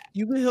hearing from me.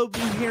 You will be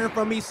hearing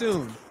from me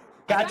soon.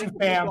 Got you,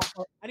 fam.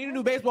 I need a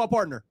new baseball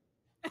partner.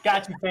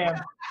 Got you, fam.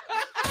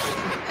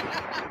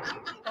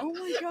 Oh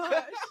my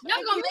gosh.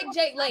 Y'all gonna make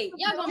Jake late.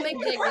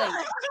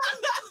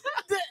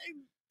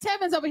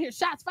 Tevin's over here.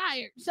 Shots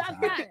fired. Shots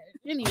fired.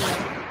 Anyway,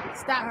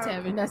 stop,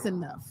 Tevin. That's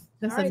enough.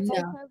 That's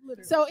enough.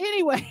 So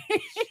anyway,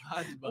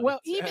 well,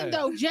 even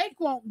though Jake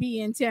won't be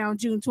in town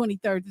June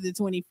 23rd to the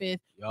 25th,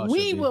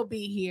 we will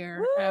be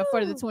here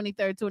for the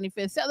 23rd,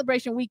 25th.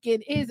 Celebration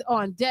weekend is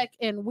on deck,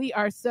 and we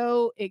are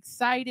so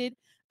excited.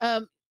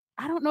 I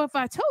don't know if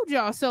I told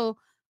y'all. So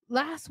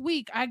last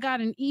week I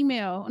got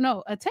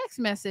a text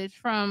message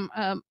from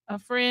a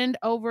friend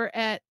over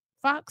at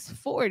Fox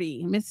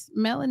 40, Miss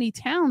Melanie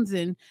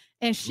Townsend,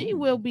 and she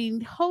will be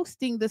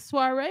hosting the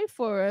soiree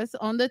for us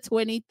on the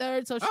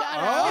 23rd. So shout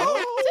out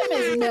to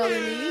Miss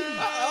Melanie.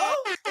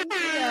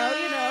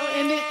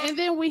 And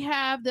then we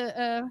have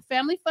the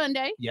Family Fun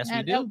Day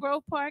at Elk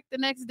Grove Park the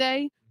next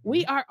day.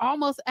 We are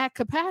almost at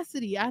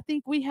capacity. I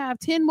think we have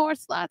 10 more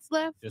slots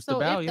left. If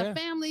the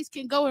families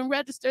can go and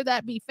register,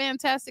 that'd be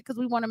fantastic, because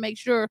we want to make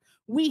sure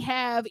we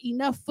have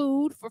enough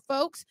food for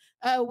folks.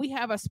 We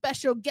have a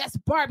special guest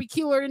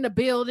barbecuer in the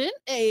building.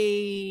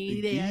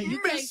 Hey, there. You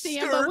can't see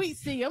him, but we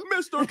see him.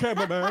 Mr.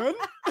 Cameraman.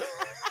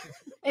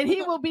 And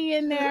he will be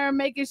in there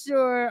making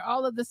sure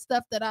all of the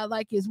stuff that I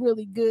like is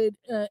really good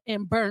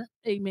and burnt.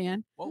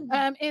 Amen.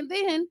 And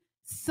then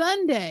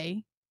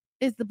Sunday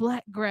is the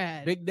Black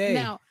Grad. Big day.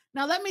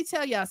 Now, let me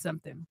tell y'all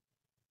something.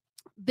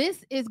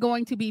 This is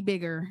going to be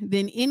bigger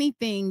than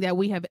anything that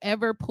we have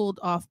ever pulled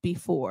off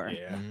before.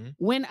 Yeah.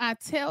 When I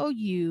tell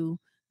you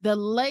the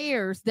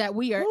layers that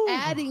we are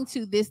adding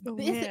to this,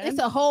 it's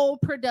a whole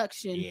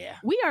production. Yeah.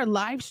 We are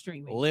live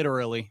streaming.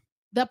 Literally.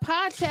 The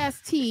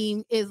podcast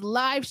team is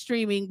live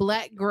streaming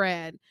Black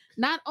Grad.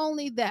 Not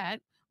only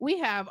that, we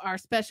have our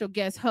special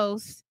guest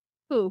host.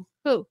 Who?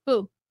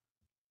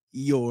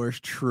 Yours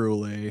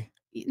truly.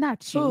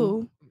 Not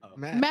you.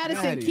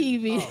 Madison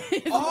Keevy.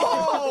 Ain't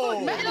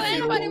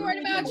nobody worried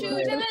about you.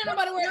 Ain't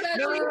nobody worried about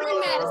you.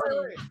 Bring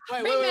Madison.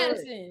 Bring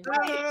Madison.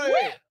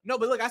 Wait. No,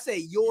 but look, I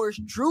said yours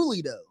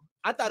truly though.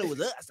 I thought it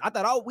was us. I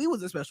thought we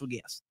was a special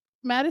guest.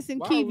 Madison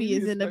Keevy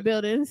is in the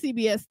building.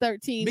 CBS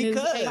 13 news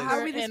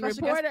anchor and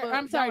reporter.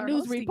 I'm sorry,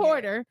 news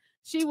reporter.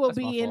 She will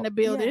be in the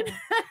building.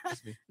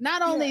 Yeah.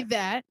 Not only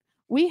that,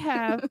 we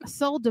have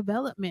Soul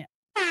Development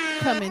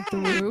coming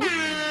through.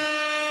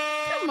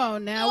 Come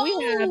on now. We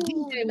have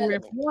DJ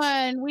Rip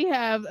One. We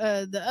have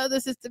the other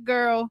sister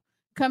girl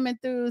coming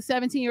through,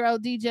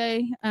 17-year-old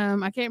DJ.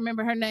 I can't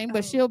remember her name,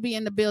 but she'll be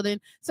in the building.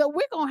 So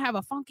we're going to have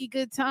a funky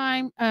good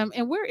time.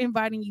 And we're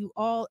inviting you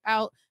all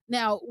out.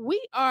 Now,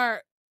 we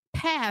are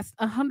past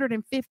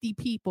 150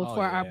 people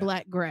for our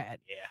Black Grad.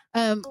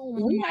 Yeah.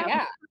 We have a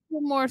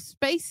couple more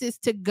spaces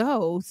to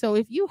go. So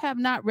if you have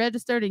not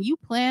registered and you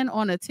plan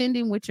on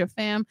attending with your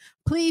fam,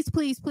 please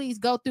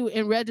go through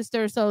and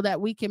register so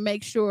that we can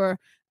make sure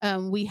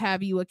we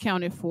have you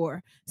accounted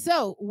for.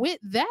 So with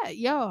that,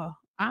 y'all,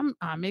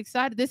 I'm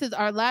excited. This is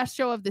our last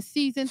show of the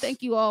season.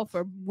 Thank you all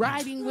for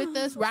riding with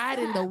us,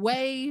 riding the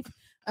wave.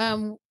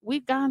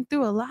 We've gone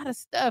through a lot of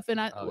stuff, and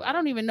I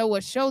don't even know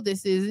what show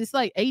this is. It's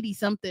like 80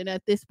 something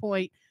at this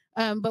point.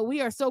 But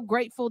we are so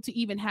grateful to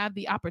even have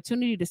the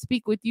opportunity to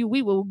speak with you.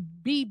 We will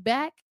be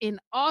back in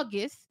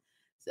August.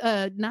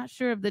 Not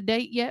sure of the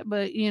date yet,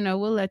 but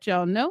we'll let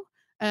y'all know.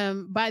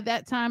 By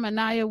that time,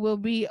 Anaya will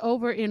be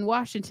over in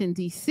Washington,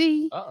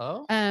 D.C.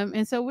 Uh-oh.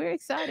 And so we're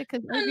excited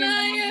because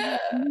Anaya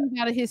moved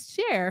out of his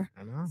chair.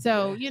 I know.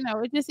 So, you know,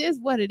 it just is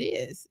what it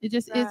is. It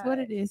just is what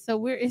it is. So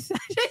we're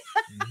excited.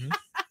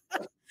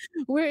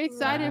 We're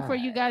excited for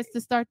you guys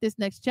to start this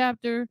next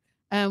chapter.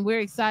 We're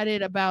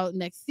excited about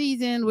next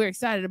season. We're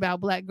excited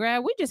about Black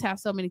Grad. We just have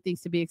so many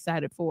things to be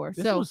excited for.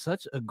 This was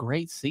such a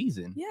great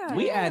season. Yeah.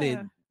 We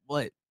added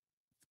what?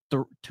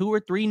 2 or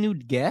 3 new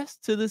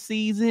guests to the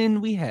season.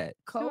 We had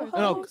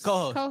co-hosts.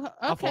 Okay.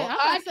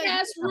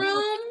 Podcast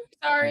room.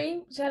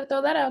 Sorry, just had to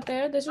throw that out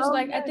there. This was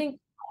I think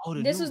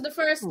this was the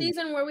first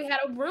season where we had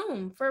a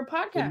room for a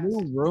podcast. The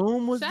new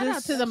room was Shout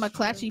out to the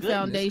McClatchy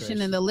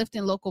Foundation and the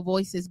Lifting Local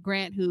Voices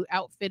grant who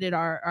outfitted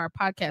our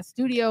podcast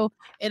studio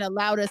and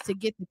allowed us to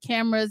get the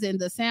cameras and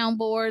the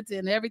soundboards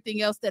and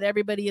everything else that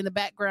everybody in the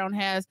background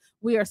has.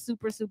 We are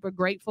super, super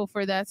grateful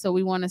for that. So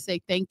we want to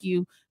say thank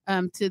you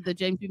to the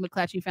James B.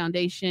 McClatchy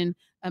Foundation,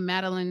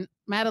 Madeline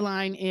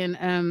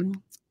and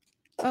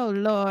oh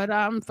Lord,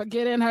 I'm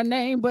forgetting her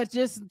name, but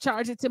just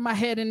charge it to my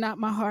head and not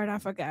my heart. I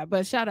forgot.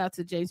 But shout out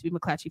to James B.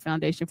 McClatchy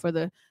Foundation for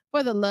the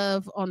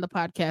love on the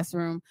podcast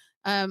room.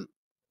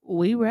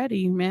 We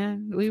ready,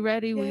 man. We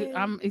ready.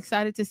 I'm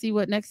excited to see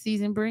what next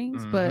season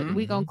brings. But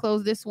we gonna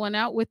close this one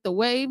out with the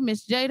wave,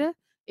 Miss Jada.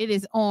 It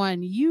is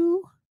on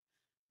you.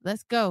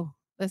 Let's go.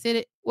 Let's hit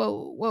it.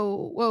 Whoa,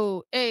 whoa,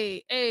 whoa.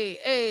 Hey, hey,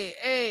 hey,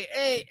 hey,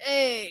 hey,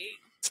 hey.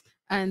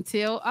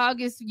 Until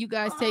August, you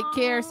guys take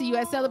care. See you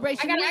at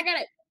Celebration. I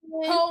got it.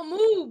 Whole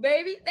mood,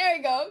 baby. There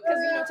you go. Because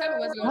you know Tubby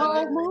wasn't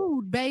whole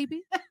mood,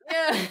 baby.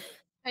 Yeah.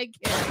 Take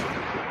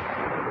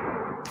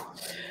care.